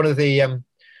always say one of the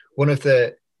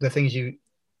things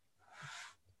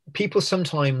people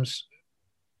sometimes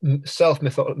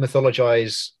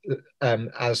self-mythologize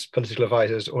as political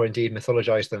advisors, or indeed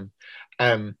mythologize them,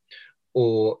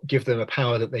 or give them a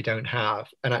power that they don't have.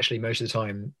 And actually, most of the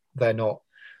time, they're not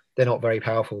very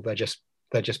powerful. They're just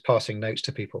passing notes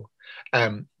to people.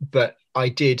 But I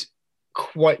did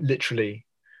quite literally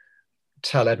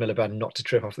tell Ed Miliband not to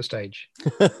trip off the stage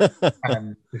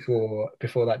before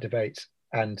that debate,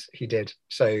 and he did.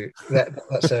 So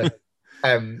that's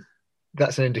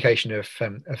an indication of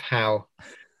how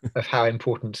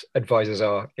important advisors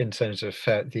are in terms of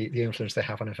the influence they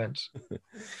have on events.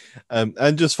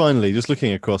 And just finally, just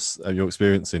looking across your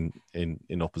experience in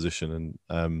opposition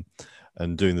and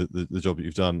doing the job that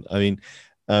you've done, I mean,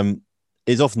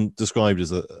 it's often described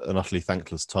as an utterly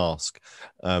thankless task,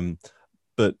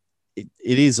 but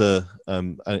it is an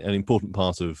important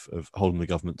part of holding the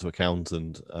government to account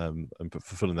and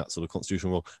fulfilling that sort of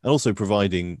constitutional role, and also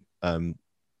providing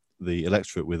the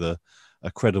electorate with a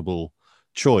credible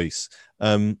choice.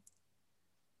 Do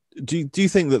you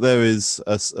think that there is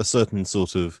a certain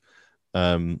sort of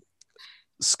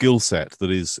skill set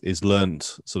that is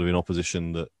learnt sort of in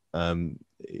opposition that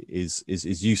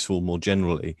is useful more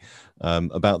generally,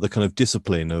 about the kind of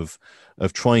discipline of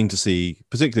trying to see,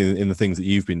 particularly in the things that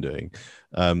you've been doing,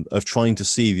 of trying to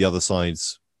see the other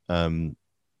side's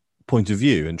point of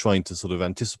view and trying to sort of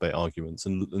anticipate arguments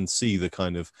and see the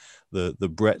kind of the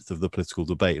breadth of the political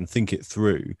debate and think it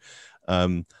through,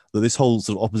 that this whole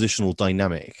sort of oppositional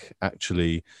dynamic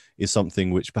actually is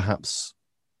something which perhaps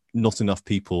not enough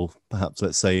people, perhaps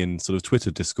let's say in sort of Twitter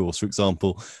discourse, for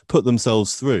example, put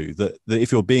themselves through, that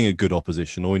if you're being a good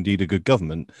opposition or indeed a good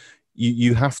government,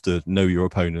 you have to know your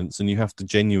opponents and you have to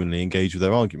genuinely engage with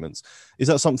their arguments. Is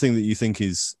that something that you think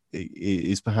is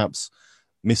perhaps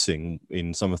missing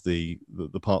in some of the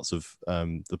parts of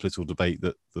the political debate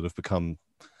that have become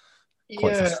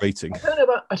quite frustrating? I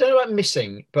don't know about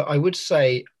missing, but I would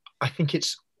say I think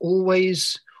it's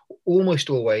almost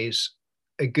always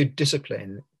a good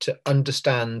discipline to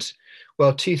understand,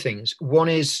 well, two things. One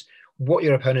is what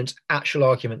your opponent's actual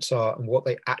arguments are and what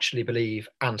they actually believe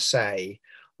and say,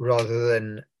 rather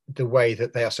than the way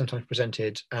that they are sometimes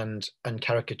presented and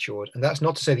caricatured. And that's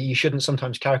not to say that you shouldn't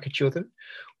sometimes caricature them,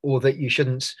 or that you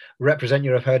shouldn't represent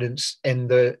your opponents in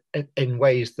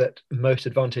ways that most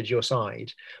advantage your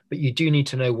side. But you do need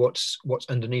to know what's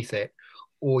underneath it,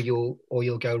 or you'll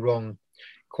go wrong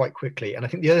quite quickly. And I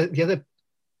think the other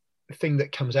thing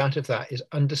that comes out of that is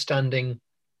understanding,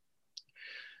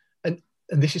 and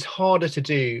this is harder to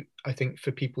do, I think,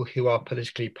 for people who are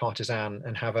politically partisan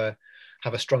and have a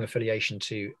strong affiliation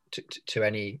to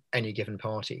any given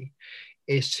party,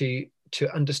 is to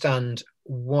understand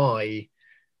why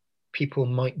people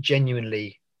might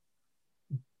genuinely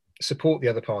support the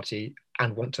other party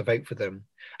and want to vote for them,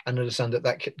 and understand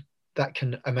that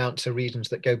can amount to reasons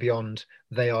that go beyond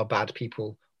they are bad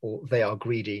people, or they are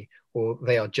greedy, or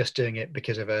they are just doing it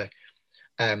because of a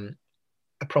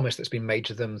promise that's been made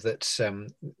to them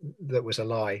that was a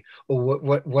lie, or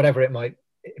whatever it might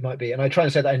be. And I try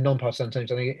and say that in non-partisan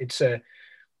terms. I think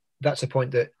that's a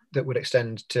point that would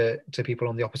extend to people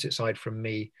on the opposite side from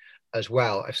me as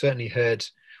well.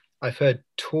 I've heard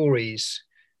Tories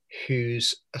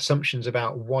whose assumptions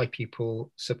about why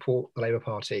people support the Labour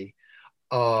Party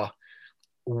are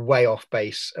way off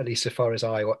base, at least so far as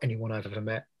I or anyone I've ever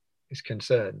met is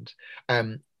concerned.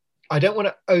 I don't want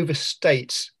to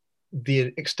overstate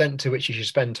the extent to which you should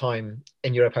spend time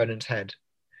in your opponent's head,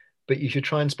 but you should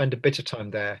try and spend a bit of time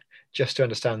there just to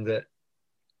understand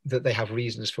that they have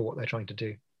reasons for what they're trying to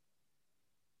do.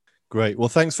 Great. Well,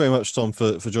 thanks very much, Tom,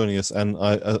 for joining us. And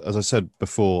as I said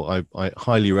before, I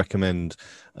highly recommend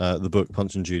the book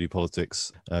Punch and Judy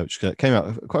Politics, which came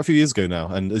out quite a few years ago now.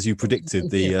 And as you predicted,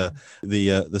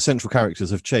 the central characters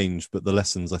have changed, but the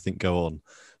lessons, I think, go on.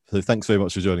 So thanks very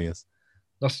much for joining us.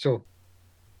 Not at all.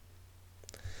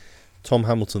 Tom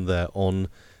Hamilton there on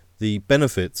the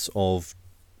benefits of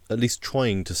at least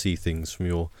trying to see things from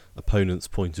your opponent's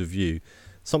point of view.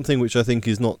 Something which I think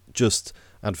is not just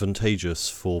advantageous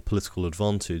for political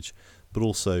advantage, but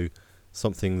also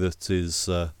something that is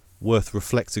worth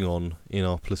reflecting on in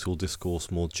our political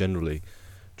discourse more generally.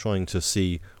 Trying to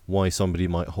see why somebody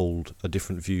might hold a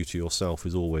different view to yourself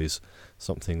is always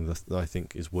something that I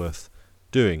think is worth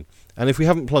doing. And if we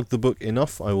haven't plugged the book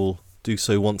enough, I will do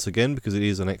so once again, because it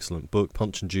is an excellent book,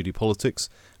 Punch and Judy Politics,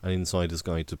 an Insider's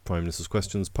Guide to Prime Minister's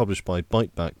Questions, published by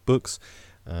Biteback Books,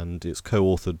 and it's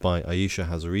co-authored by Ayesha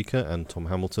Hazarika and Tom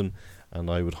Hamilton, and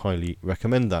I would highly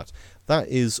recommend that. That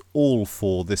is all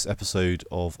for this episode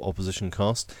of Opposition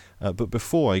Cast, but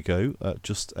before I go,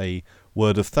 just a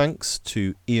word of thanks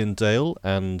to Ian Dale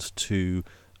and to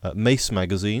Mace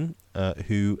Magazine,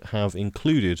 who have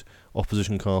included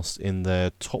Opposition Cast in their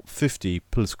top 50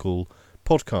 political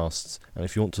podcasts. And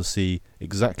if you want to see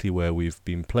exactly where we've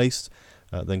been placed,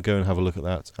 then go and have a look at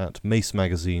that at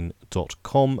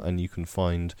macemagazine.com, and you can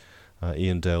find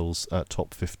Ian Dale's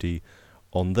top 50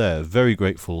 on there. Very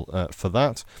grateful for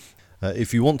that.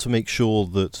 If you want to make sure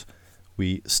that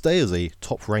we stay as a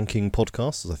top-ranking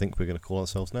podcast, as I think we're going to call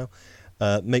ourselves now,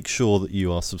 make sure that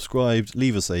you are subscribed.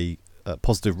 Leave us a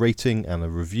positive rating and a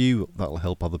review. That will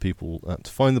help other people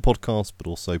to find the podcast, but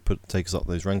also take us up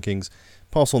those rankings.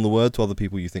 Pass on the word to other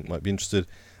people you think might be interested.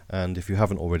 And if you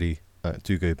haven't already,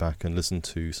 do go back and listen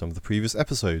to some of the previous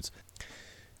episodes.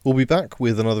 We'll be back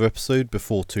with another episode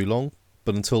before too long.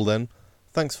 But until then,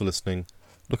 thanks for listening.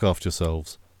 Look after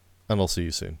yourselves, and I'll see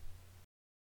you soon.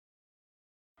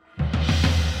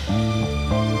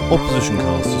 Opposition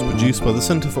Cast is produced by the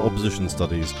Centre for Opposition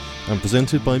Studies and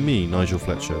presented by me, Nigel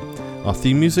Fletcher. Our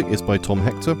theme music is by Tom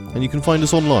Hector, and you can find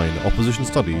us online at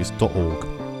oppositionstudies.org.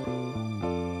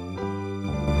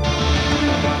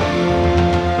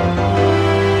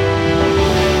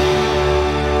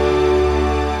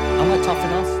 Am I tough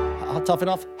enough? Tough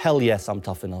enough? Hell yes, I'm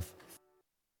tough enough.